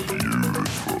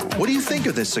 What do you think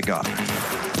of this cigar?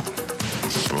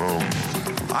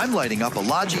 I'm lighting up a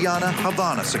La Giana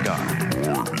Havana cigar.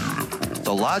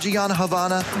 The La Giana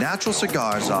Havana natural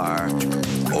cigars are,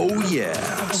 oh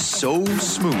yeah, so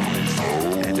smooth.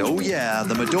 And oh yeah,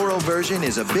 the Maduro version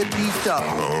is a bit beefed up.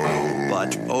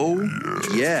 But oh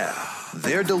yeah,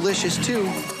 they're delicious too.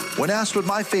 When asked what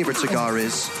my favorite cigar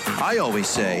is, I always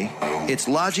say, it's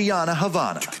La Giana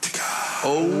Havana.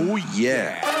 Oh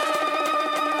yeah.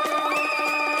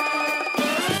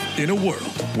 In a world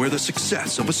where the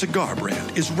success of a cigar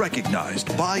brand is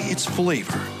recognized by its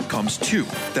flavor, comes two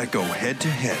that go head to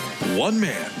head. One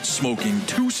man smoking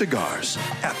two cigars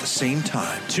at the same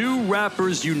time. Two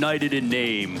rappers united in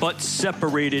name, but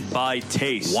separated by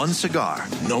taste. One cigar.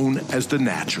 Known as the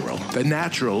Natural. The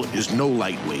Natural is no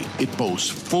lightweight. It boasts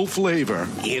full flavor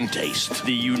and taste.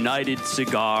 The United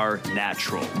Cigar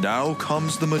Natural. Now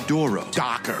comes the Maduro.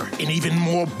 Darker and even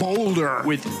more bolder.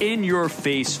 With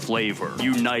in-your-face flavor.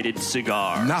 United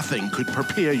Cigar. Nothing could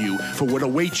prepare you for what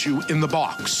awaits you in the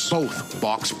box. Both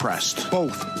box pressed.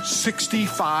 Both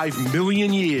 65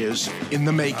 million years in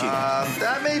the making.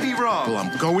 That may be wrong. Well,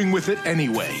 I'm going with it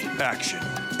anyway. Action,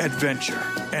 adventure,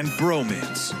 and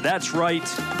bromance. That's right.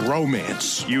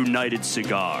 Bromance. United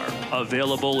Cigar.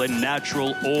 Available in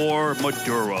natural or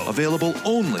Maduro. Available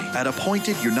only at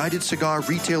appointed United Cigar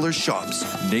retailer shops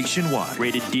nationwide.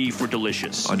 Rated D for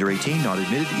delicious. Under 18, not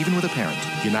admitted, even with a parent.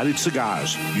 United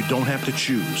Cigars. You don't have to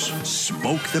choose.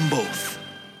 Smoke them both.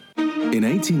 In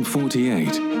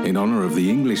 1848, in honor of the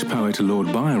English poet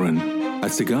Lord Byron, a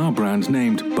cigar brand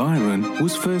named Byron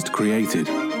was first created.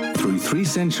 Through 3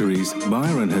 centuries,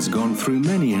 Byron has gone through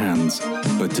many hands,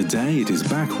 but today it is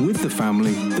back with the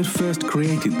family that first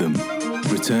created them.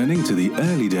 Returning to the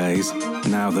early days,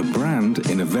 now the brand,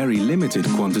 in a very limited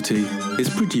quantity, is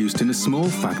produced in a small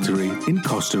factory in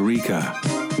Costa Rica.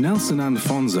 Nelson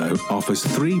Alfonso offers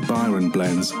 3 Byron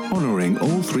blends honoring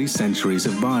all 3 centuries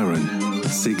of Byron: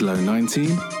 Siglo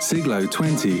 19, Siglo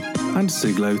 20, and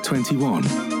Siglo 21.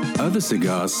 Other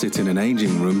cigars sit in an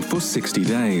aging room for 60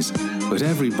 days, but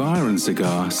every Byron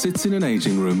cigar sits in an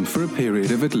aging room for a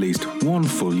period of at least 1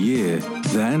 full year.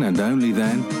 Then, and only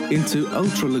then, into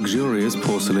ultra-luxurious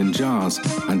porcelain jars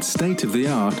and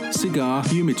state-of-the-art cigar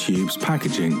humitubes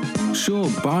packaging. Sure,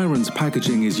 Byron's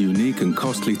packaging is unique and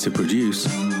costly to produce,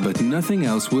 but nothing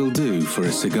else will do for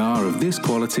a cigar of this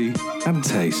quality and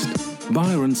taste.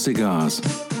 Byron Cigars.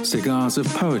 Cigars of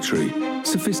poetry.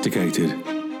 Sophisticated.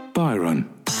 Byron.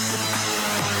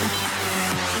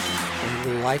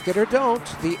 Like it or don't,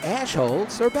 the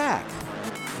Ashholes are back.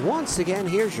 Once again,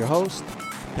 here's your host,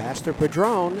 Pastor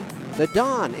Padron, the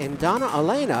Don and Donna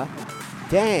Elena,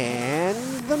 Dan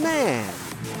the Man.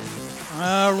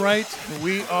 All right,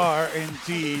 we are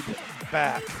indeed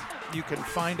back. You can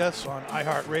find us on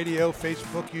iHeartRadio,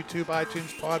 Facebook, YouTube,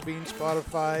 iTunes, Podbean,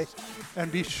 Spotify,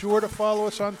 and be sure to follow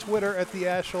us on Twitter at The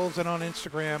Ashholes and on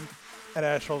Instagram at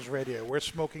Ashholes Radio. We're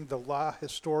smoking the La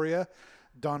Historia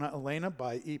Donna Elena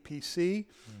by EPC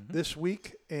this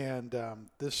week, and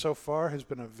this so far has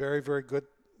been a very, very good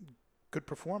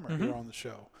performer here on the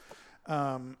show.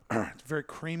 It's very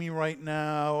creamy right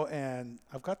now, and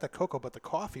I've got the cocoa, but the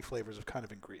coffee flavors have kind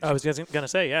of increased. I was going to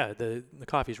say, yeah, the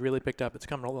coffee's really picked up. It's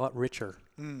becoming a lot richer.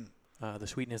 The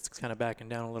sweetness is kind of backing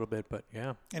down a little bit, but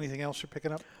yeah. Anything else you're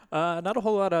picking up? Not a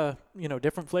whole lot of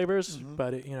different flavors,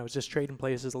 but it's just trading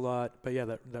places a lot. But yeah,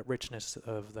 that richness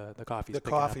of the coffee's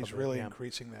picking up. The coffee's really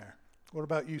increasing there. What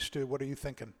about you, Stu? What are you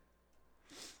thinking?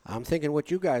 I'm thinking what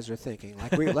you guys are thinking.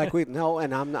 No,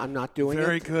 and I'm not doing it.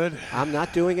 Very good. I'm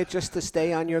not doing it just to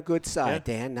stay on your good side,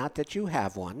 Dan. Not that you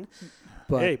have one.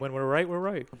 But, hey, when we're right, we're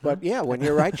right. But yeah, when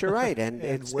you're right, you're right. And,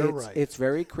 right. It's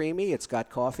very creamy. It's got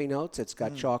coffee notes. It's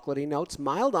got chocolatey notes.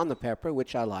 Mild on the pepper,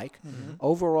 which I like.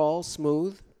 Overall,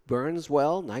 smooth. Burns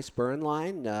well. Nice burn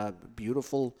line.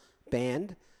 Beautiful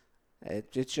band.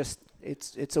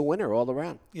 It's a winner all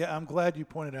around. Yeah, I'm glad you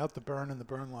pointed out the burn and the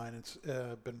burn line. It's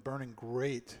been burning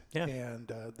great. Yeah. And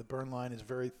the burn line is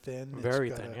very thin.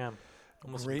 Very thin, yeah.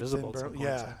 Almost great invisible. thin burn.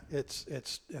 Yeah, it's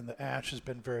and the ash has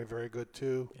been very, very good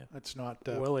too. Yeah. It's not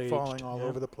well-aged, falling all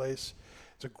over the place.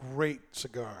 It's a great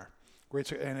cigar.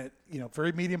 And it,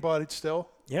 very medium bodied still.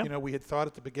 Yeah. We had thought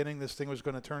at the beginning this thing was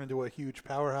going to turn into a huge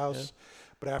powerhouse,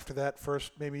 But after that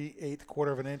first maybe eighth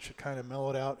quarter of an inch, it kind of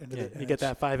mellowed out into you get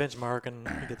that 5-inch mark and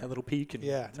you get that little peak. And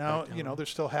now, there's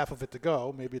still half of it to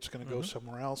go. Maybe it's going to go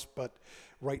somewhere else. But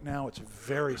right now it's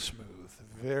very smooth,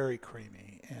 very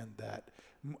creamy, and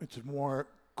it's more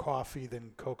coffee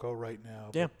than cocoa right now.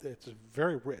 Yeah. But it's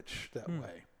very rich that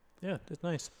way. Yeah, it's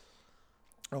nice.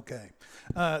 Okay.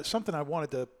 Something I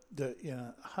wanted to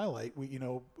highlight,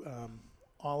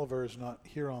 Oliver is not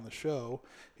here on the show.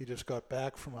 He just got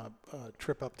back from a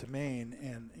trip up to Maine,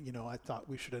 and, I thought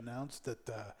we should announce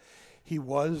that he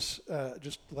was,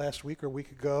 just last week or a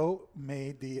week ago,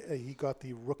 he got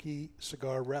the Rookie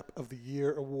Cigar Rep of the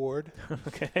Year award.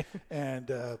 Okay. And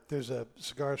there's a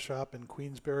cigar shop in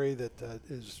Queensbury that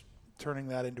is turning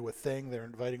that into a thing. They're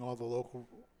inviting all the local,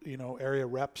 area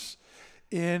reps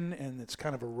in, and it's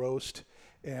kind of a roast.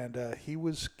 And he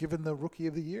was given the Rookie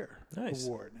of the Year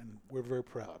award, and we're very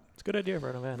proud. It's a good idea for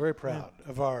an event. Very proud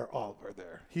of our Oliver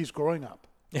there. He's growing up.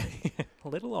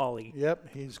 Little Ollie. Yep,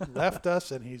 he's left us,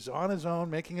 and he's on his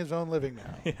own, making his own living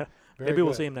now. Yeah. Very Maybe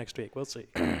we'll good. see him next week. We'll see.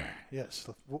 Yes,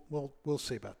 we'll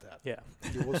see about that. Yeah.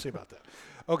 We'll see about that.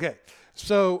 Okay,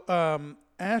 so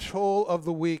Ash Hole of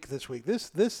the Week this week.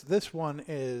 This one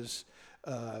is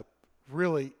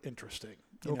really interesting.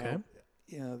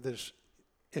 There's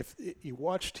if you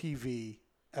watch TV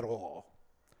at all,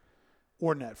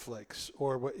 or Netflix,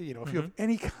 or if you have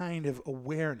any kind of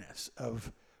awareness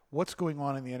of what's going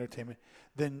on in the entertainment,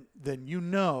 then you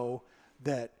know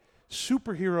that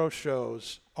superhero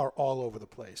shows are all over the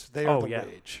place. They are the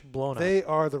rage. Blown up. They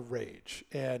are the rage.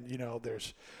 And,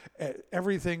 there's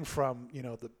everything from,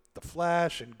 the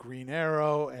Flash and Green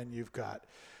Arrow, and you've got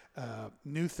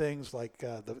new things like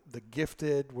the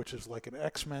Gifted, which is like an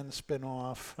X-Men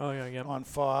spinoff on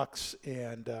Fox.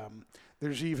 And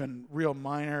there's even real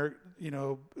minor,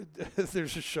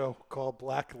 there's a show called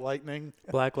Black Lightning.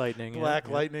 Black Lightning.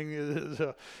 Lightning is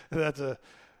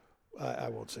I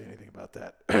won't say anything about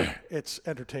that. It's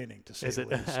entertaining to say the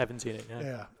least. I haven't seen it yet.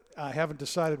 Yeah. I haven't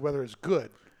decided whether it's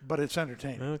good, but it's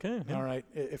entertaining. Okay. Yeah. All right.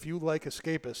 If you like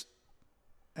escapist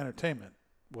entertainment,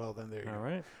 well, then there you go. All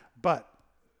right. But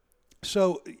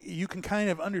so you can kind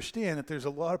of understand that there's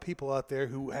a lot of people out there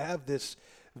who have this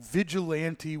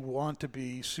vigilante,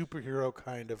 want-to-be superhero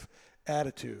kind of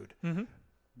attitude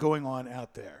going on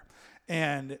out there.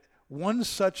 And one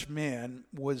such man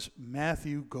was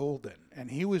Matthew Golden, and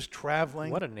he was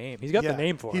traveling. What a name! He's got the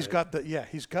name for it. He's got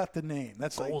the name.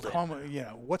 That's Golden. Like,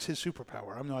 what's his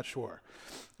superpower? I'm not sure,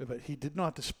 but he did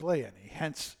not display any.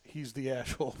 Hence, he's the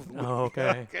asshole. Oh,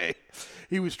 okay. Okay.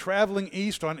 He was traveling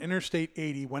east on Interstate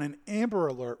 80 when an Amber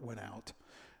Alert went out,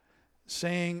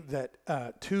 saying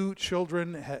that 2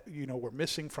 children were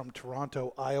missing from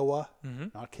Toronto, Iowa,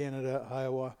 not Canada,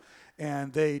 Iowa,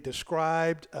 and they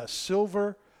described a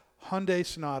silver Hyundai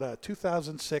Sonata,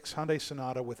 2006 Hyundai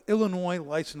Sonata with Illinois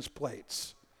license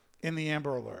plates in the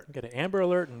Amber Alert. You got an Amber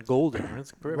Alert and Golden.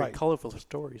 It's a very colorful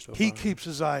story so He far. keeps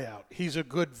his eye out. He's a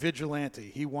good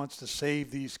vigilante. He wants to save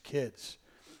these kids.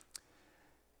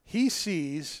 He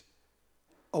sees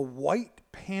a white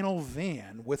panel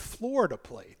van with Florida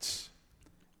plates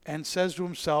and says to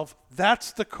himself,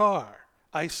 that's the car.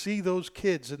 I see those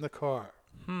kids in the car.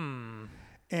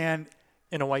 And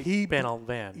in a white panel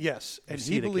van. Yes, and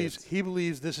he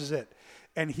believes this is it.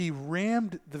 And he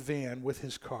rammed the van with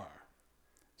his car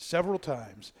several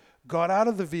times, got out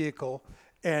of the vehicle,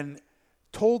 and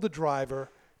told the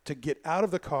driver to get out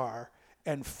of the car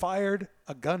and fired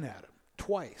a gun at him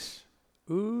twice.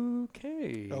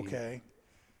 Okay.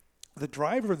 The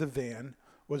driver of the van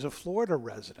was a Florida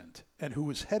resident and who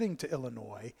was heading to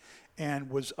Illinois and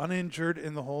was uninjured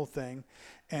in the whole thing.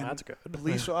 And that's good.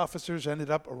 Police officers ended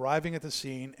up arriving at the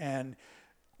scene, and,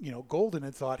 Golden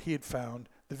had thought he had found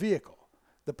the vehicle.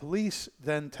 The police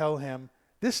then tell him,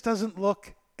 this doesn't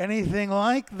look anything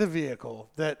like the vehicle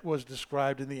that was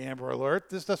described in the Amber Alert.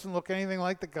 This doesn't look anything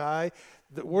like the guy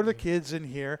or the kids in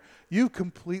here. You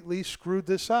completely screwed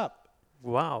this up.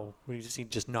 Wow. Was he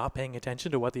just not paying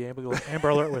attention to what the Amber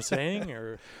Alert was saying?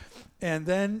 Or? And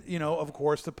then, of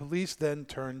course, the police then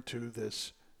turned to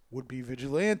this would-be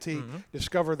vigilante,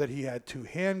 discover that he had 2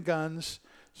 handguns.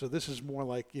 So this is more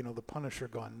like, the Punisher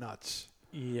gone nuts.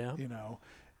 Yeah.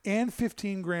 And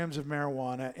 15 grams of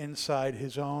marijuana inside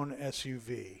his own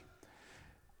SUV.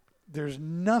 There's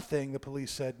nothing, the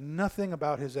police said, nothing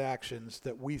about his actions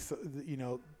that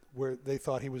where they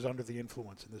thought he was under the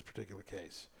influence in this particular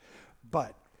case.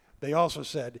 But they also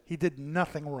said he did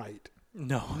nothing right.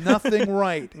 No. Nothing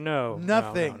right. No.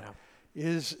 Nothing. No.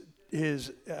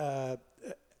 His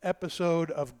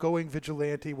episode of going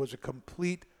vigilante was a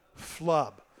complete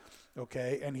flub.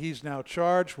 Okay, and he's now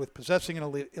charged with possessing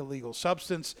an illegal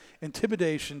substance,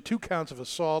 intimidation, 2 counts of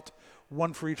assault,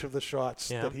 1 for each of the shots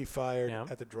that he fired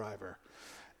at the driver.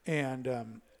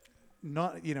 And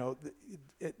not,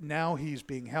 now he's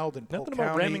being held in Polk Nothing County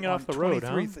about ramming it off the road,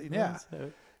 huh?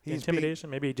 He's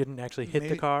intimidation. Maybe he didn't actually hit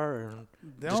the car, or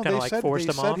no, just kind of like forced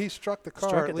him off. They said he struck the car.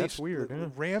 Struck at it. least That's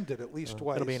weird. Rammed it at least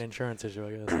twice. It'll be an insurance issue,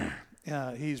 I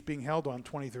guess. He's being held on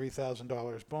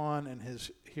 $23,000 bond, and his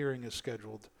hearing is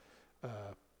scheduled,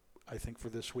 I think, for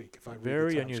this week. If I read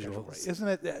Very the time unusual, schedule right. Isn't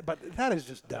it? But that is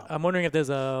just dumb. I'm wondering if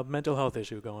there's a mental health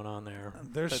issue going on there.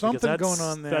 There's something going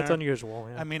on there. That's unusual.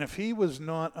 Yeah. I mean, if he was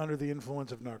not under the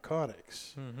influence of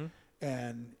narcotics,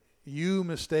 and you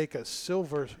mistake a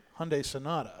silver Hyundai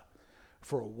Sonata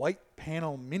for a white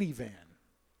panel minivan,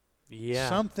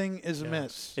 something is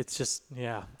amiss. It's just,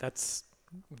 that's,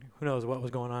 who knows what was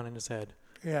going on in his head.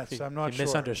 Yes, I'm not sure. He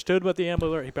misunderstood what the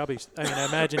Ambler, he probably, I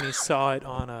imagine he saw it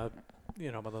on a,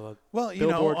 well,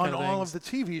 on all of the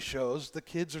TV shows, the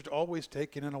kids are always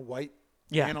taken in a white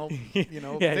panel,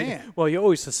 van. Well, you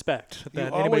always suspect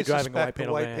that anybody driving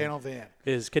a white panel van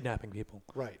is kidnapping people.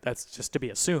 Right. That's just to be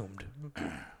assumed.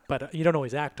 But you don't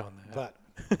always act on that.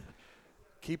 But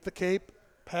keep the cape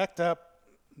packed up.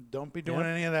 Don't be doing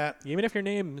any of that. Even if your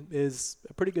name is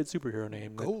a pretty good superhero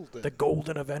name. Golden. The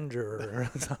Golden Avenger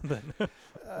or something.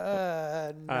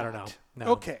 I don't know. No.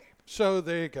 Okay. So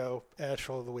there you go.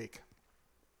 Ashhole of the week.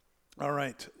 All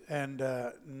right. And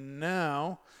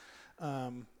now,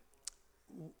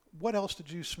 what else did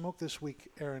you smoke this week,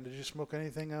 Aaron? Did you smoke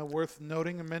anything worth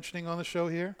noting and mentioning on the show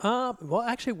here? Well,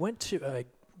 I actually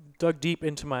dug deep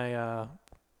into my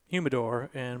humidor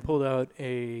and pulled out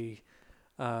a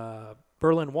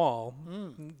Berlin Wall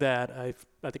that I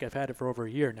think I've had it for over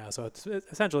a year now. So it's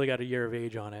essentially got a year of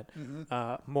age on it.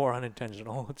 More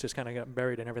unintentional. It's just kind of got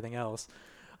buried in everything else.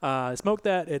 Smoked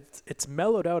that. It's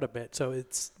mellowed out a bit. So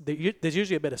there's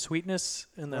usually a bit of sweetness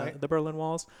in the Berlin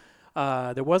Walls.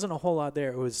 There wasn't a whole lot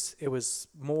there. It was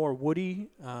more woody.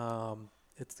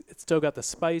 It's still got the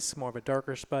spice, more of a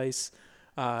darker spice.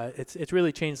 It's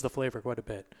really changed the flavor quite a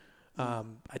bit.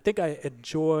 I think I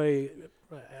enjoy,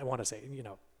 I want to say,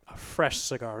 a fresh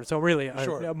cigar. So really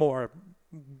more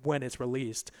when it's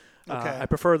released. I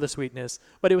prefer the sweetness,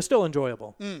 but it was still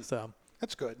enjoyable. So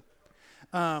that's good.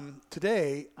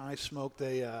 Today I smoked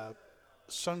a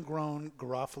sun-grown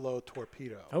Garofalo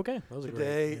Torpedo. Okay, those are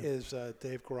Today great. is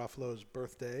Dave Garofalo's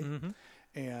birthday,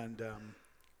 and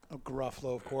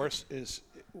Garofalo, of course, is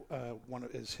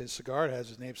his cigar. It has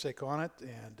his namesake on it,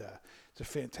 and it's a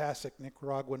fantastic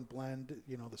Nicaraguan blend.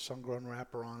 The sun-grown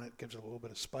wrapper on it gives it a little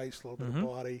bit of spice, a little bit of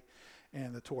body,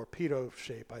 and the torpedo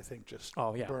shape, I think, just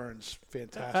burns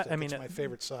fantastic. It's my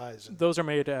favorite size. Those are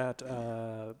made at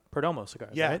Perdomo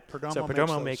cigars, right? Perdomo so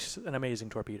Perdomo makes an amazing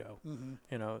torpedo.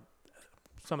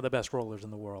 Some of the best rollers in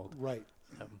the world. Right.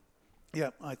 Yeah,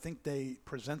 I think they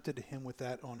presented him with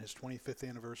that on his 25th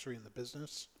anniversary in the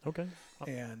business. Okay.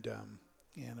 And,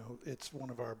 it's one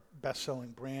of our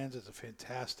best-selling brands. It's a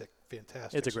fantastic cigar.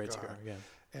 It's a great cigar, yeah.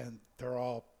 And they're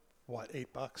all,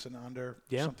 $8 and under,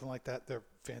 something like that. They're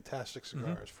fantastic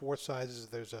cigars. 4 sizes.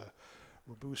 There's a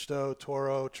Robusto,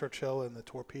 Toro, Churchill, and the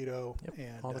Torpedo.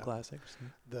 And all the classics.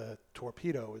 The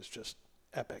Torpedo is just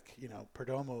epic.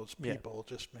 Perdomo's people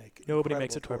just make nobody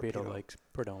makes a torpedo like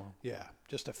Perdomo. Yeah,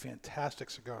 just a fantastic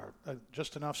cigar.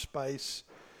 Just enough spice,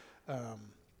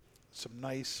 some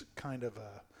nice kind of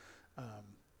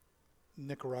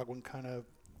Nicaraguan kind of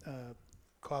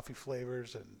coffee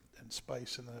flavors and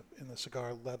spice in the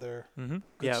cigar leather.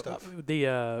 Good stuff. The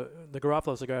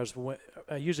Garofalo cigars,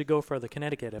 I usually go for the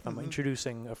Connecticut if I'm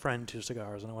introducing a friend to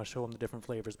cigars, and I want to show them the different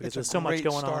flavors because there's so much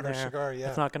going on there. Cigar,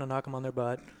 It's not going to knock them on their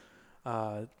butt.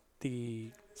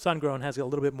 The sun-grown has a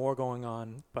little bit more going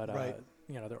on, but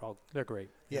they're great.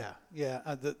 Yeah.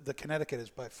 The Connecticut is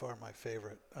by far my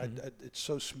favorite. It's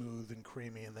so smooth and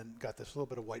creamy, and then got this little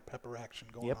bit of white pepper action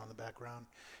going on in the background.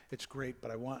 It's great, but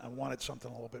I wanted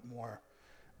something a little bit more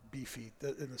beefy.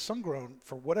 And the sun-grown,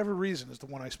 for whatever reason, is the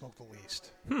one I smoke the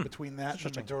least. Between that, the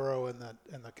Maduro, and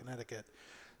the Connecticut.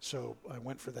 So I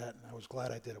went for that, and I was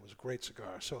glad I did. It was a great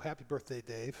cigar. So happy birthday,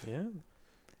 Dave. Yeah.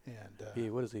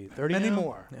 And what is he, 30 many now?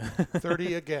 more.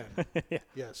 30 again.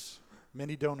 Yes.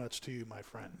 Many donuts to you, my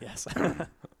friend. Yes.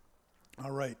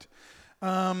 All right.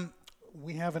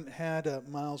 We haven't had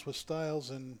Miles with Styles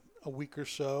in a week or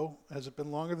so. Has it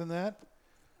been longer than that?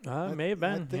 It may have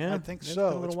been. I think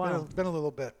so. It's been a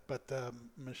little bit. But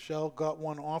Michelle got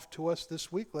one off to us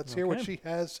this week. Let's hear what she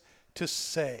has to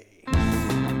say.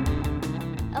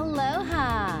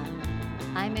 Aloha.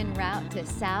 I'm en route to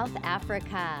South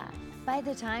Africa. By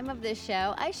the time of this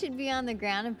show, I should be on the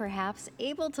ground and perhaps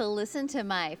able to listen to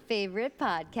my favorite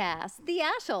podcast, The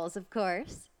Ashholes, of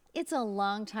course. It's a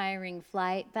long, tiring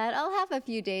flight, but I'll have a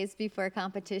few days before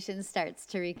competition starts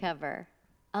to recover.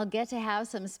 I'll get to have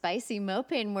some spicy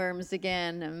mopane worms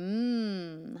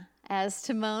again. As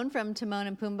Timon from Timon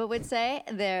and Pumbaa would say,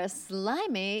 they're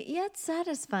slimy yet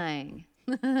satisfying.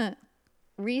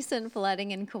 Recent flooding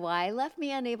in Kauai left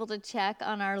me unable to check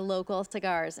on our local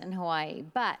cigars in Hawaii,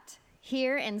 but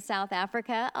here in South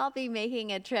Africa, I'll be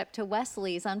making a trip to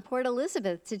Wesley's on Port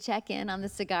Elizabeth to check in on the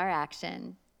cigar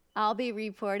action. I'll be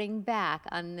reporting back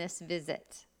on this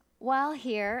visit. While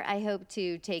here, I hope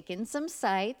to take in some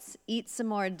sights, eat some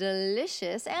more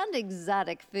delicious and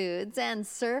exotic foods, and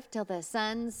surf till the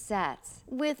sun sets,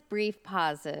 with brief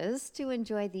pauses to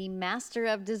enjoy the master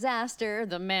of disaster,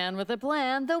 the man with a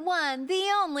plan, the one, the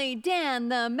only Dan,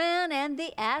 the man, and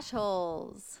the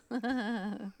Ashholes.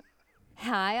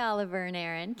 Hi, Oliver and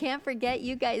Aaron. Can't forget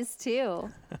you guys, too.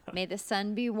 May the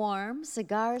sun be warm,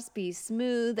 cigars be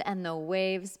smooth, and the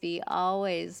waves be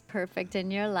always perfect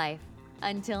in your life.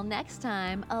 Until next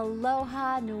time,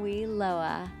 aloha nui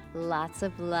loa. Lots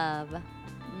of love.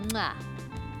 Mwah.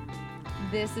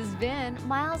 This has been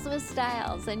Miles with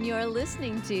Styles, and you're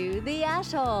listening to The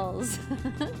Ashholes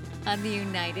on the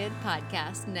United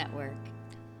Podcast Network.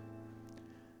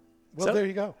 Well, there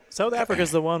you go. South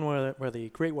Africa's the one where the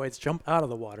great whites jump out of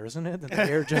the water, isn't it? And the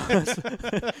air jumps.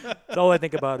 That's all I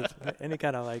think about is any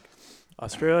kind of like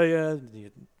Australia,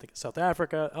 you think of South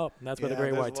Africa. Oh, and that's where the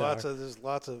great whites are. There's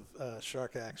lots of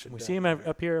shark action. We see them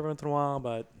up here every once in a while,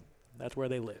 but that's where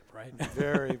they live, right?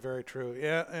 Very, very true.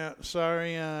 Yeah.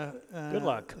 Sorry. Good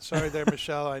luck. Sorry there,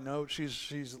 Michelle. I know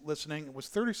she's listening. It was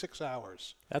 36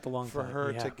 hours. That's a long for time.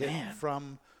 her to get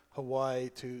from Hawaii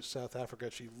to South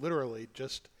Africa. She literally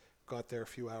just got there a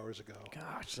few hours ago.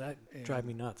 Gosh, that drive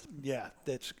me nuts. Yeah,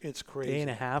 it's crazy. Day and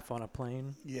a half on a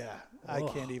plane. Yeah, I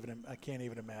can't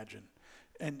even imagine.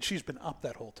 And she's been up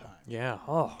that whole time. Yeah.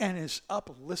 Oh. And is up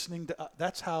listening to.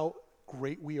 That's how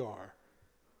great we are.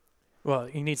 Well,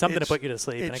 you need something to put you to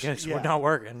sleep, and I guess we're not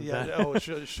working. Yeah.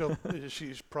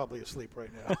 She's probably asleep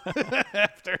right now.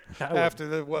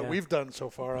 after what we've done so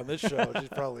far on this show, she's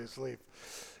probably asleep.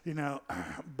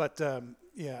 But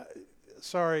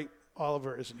sorry.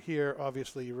 Oliver isn't here.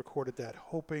 Obviously, you recorded that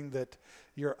hoping that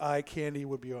your eye candy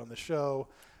would be on the show.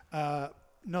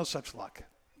 No such luck.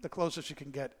 The closest you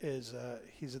can get is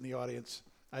he's in the audience.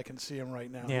 I can see him right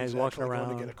now. Yeah, he's walking around.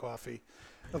 Going to get a coffee,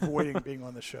 avoiding being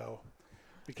on the show.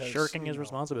 Because, shirking his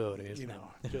responsibilities.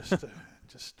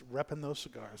 Just repping those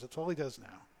cigars. That's all he does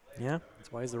now. Yeah,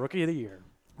 that's why he's the Rookie of the Year.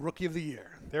 Rookie of the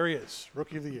Year. There he is.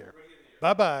 Rookie of the Year.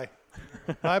 Bye-bye.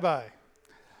 Bye-bye.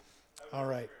 All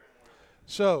right.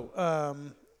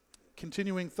 So,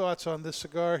 continuing thoughts on this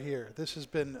cigar here. This has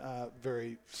been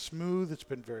very smooth. It's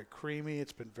been very creamy.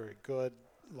 It's been very good.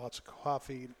 Lots of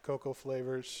coffee, cocoa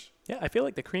flavors. Yeah, I feel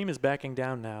like the cream is backing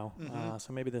down now.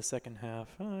 So maybe the second half.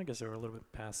 I guess they're a little bit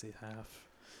past the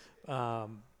half.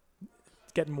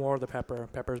 Getting more of the pepper.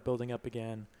 Pepper's building up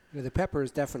again. Yeah, the pepper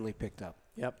is definitely picked up.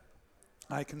 Yep.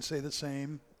 I can say the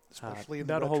same. Especially in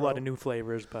the not a whole lot of new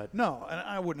flavors, but no, and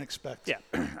I wouldn't expect. Yeah,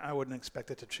 I wouldn't expect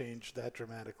it to change that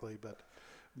dramatically, but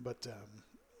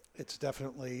it's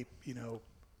definitely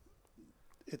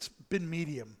it's been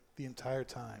medium the entire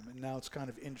time, and now it's kind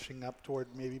of inching up toward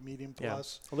maybe medium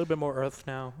plus. A little bit more earth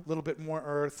now. A little bit more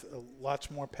earth, lots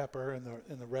more pepper in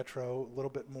the retro, a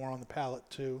little bit more on the palate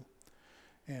too,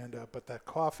 and but that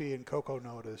coffee and cocoa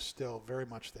note is still very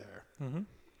much there. Mm-hmm.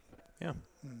 Yeah,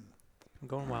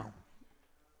 going well.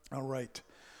 All right.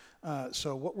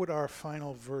 So what would our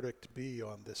final verdict be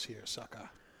on this here, Saka?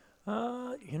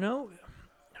 I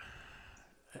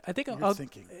think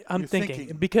I'm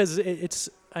thinking because it's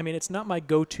not my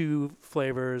go-to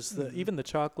flavors. Even the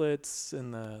chocolates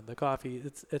and the coffee,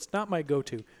 it's not my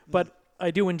go-to, but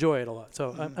I do enjoy it a lot.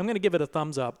 So I'm going to give it a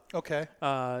thumbs up. Okay.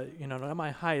 Not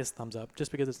my highest thumbs up,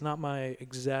 just because it's not my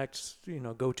exact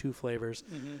go-to flavors.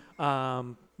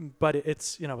 But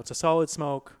it's it's a solid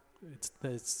smoke.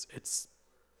 It's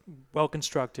well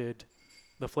constructed.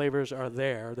 The flavors are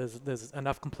there. There's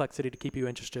enough complexity to keep you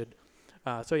interested.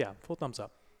 So yeah, full thumbs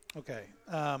up. Okay,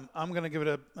 I'm going to give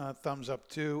it a thumbs up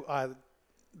too.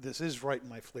 This is right in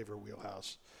my flavor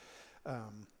wheelhouse.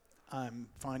 I'm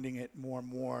finding it more and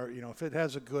more. If it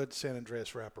has a good San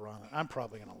Andreas wrapper on it, I'm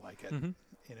probably going to like it.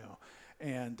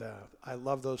 And I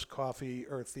love those coffee,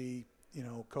 earthy,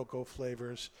 cocoa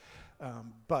flavors.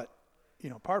 But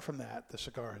apart from that, the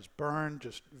cigar has burned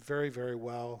just very, very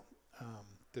well.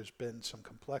 There's been some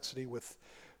complexity with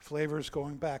flavors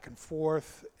going back and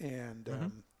forth, and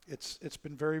it's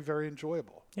been very, very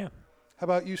enjoyable. Yeah. How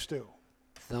about you, Stu?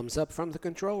 Thumbs up from the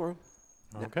control room.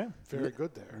 Okay. Very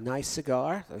good there. Nice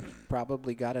cigar. I've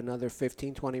probably got another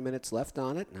 15, 20 minutes left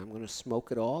on it, and I'm going to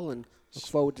smoke it all and look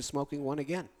forward to smoking one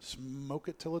again. Smoke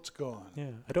it till it's gone.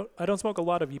 Yeah, I don't smoke a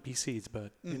lot of EPCs,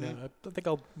 but you know, I think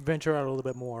I'll venture out a little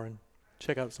bit more and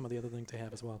check out some of the other things they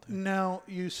have as well too. Now,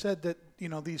 you said that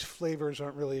these flavors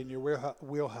aren't really in your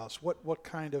wheelhouse. What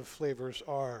kind of flavors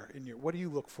are in your? What do you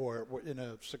look for in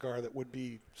a cigar that would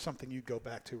be something you go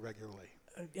back to regularly?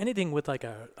 Anything with like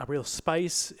a real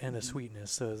spice and a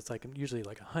sweetness. So it's like usually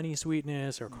like a honey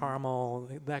sweetness or caramel,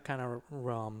 that kind of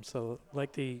rum. So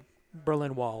like the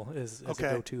Berlin Wall is a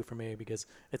go-to for me because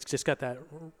it's just got that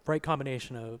right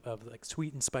combination of like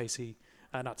sweet and spicy.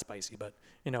 Not spicy, but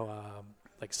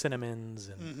like cinnamons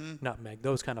and nutmeg,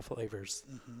 those kind of flavors.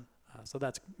 So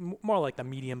that's more like the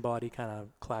medium body kind of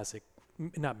classic,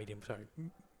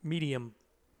 medium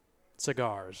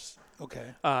cigars. Okay.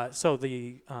 So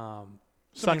the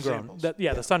sun-grown,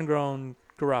 the sun-grown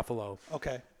Garofalo.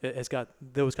 Okay. It's got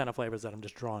those kind of flavors that I'm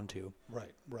just drawn to.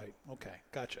 Right. Okay.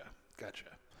 Gotcha.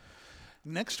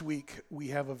 Next week, we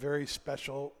have a very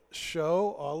special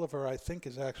show. Oliver, I think,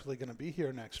 is actually going to be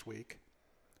here next week,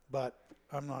 but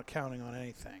I'm not counting on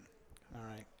anything. All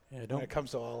right. Yeah, when it comes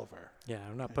to Oliver. Yeah,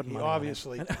 I'm not putting money on it. He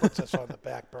obviously puts us on the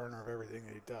back burner of everything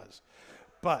that he does.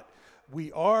 But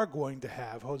we are going to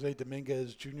have Jose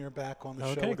Dominguez Jr. back on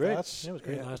the show with us. Yeah, it was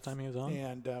great last time he was on.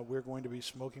 And we're going to be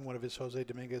smoking one of his Jose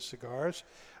Dominguez cigars.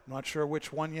 I'm not sure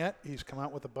which one yet. He's come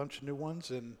out with a bunch of new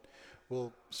ones, and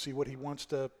we'll see what he wants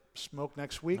to smoke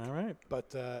next week. All right.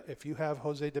 But if you have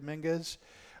Jose Dominguez,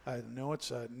 I know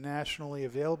it's nationally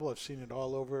available. I've seen it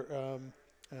all over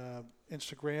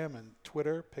Instagram and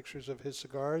Twitter, pictures of his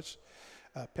cigars.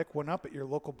 Pick one up at your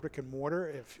local brick and mortar.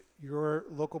 If your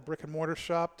local brick and mortar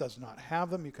shop does not have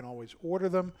them, you can always order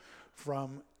them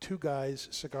from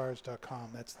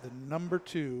 2guyscigars.com. That's the number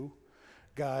 2,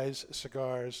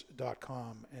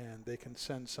 guyscigars.com, and they can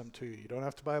send some to you. You don't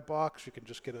have to buy a box. You can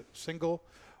just get a single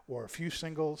or a few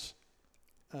singles,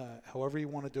 however you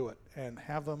want to do it, and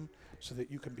have them so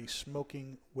that you can be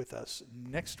smoking with us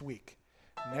next week,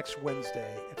 next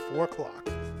Wednesday at 4 o'clock,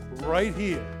 right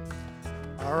here.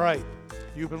 All right.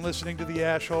 You've been listening to the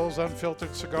Ashholes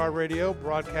Unfiltered Cigar Radio,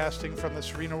 broadcasting from the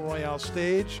Sereno Royale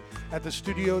stage at the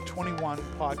Studio 21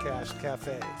 Podcast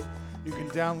Cafe. You can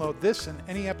download this and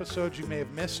any episodes you may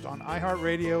have missed on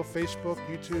iHeartRadio, Facebook,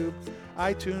 YouTube,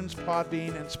 iTunes,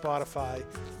 Podbean, and Spotify.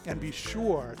 And be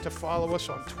sure to follow us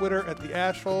on Twitter at The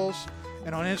Ashholes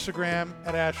and on Instagram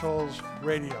at Ashholes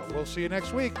Radio. We'll see you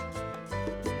next week.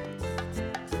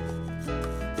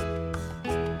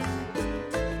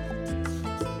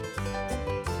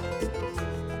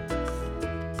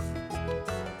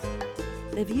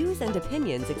 The views and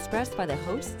opinions expressed by the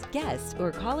hosts, guests,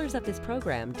 or callers of this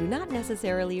program do not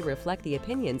necessarily reflect the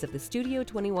opinions of the Studio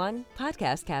 21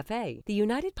 Podcast Cafe, the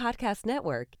United Podcast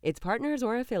Network, its partners,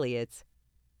 or affiliates.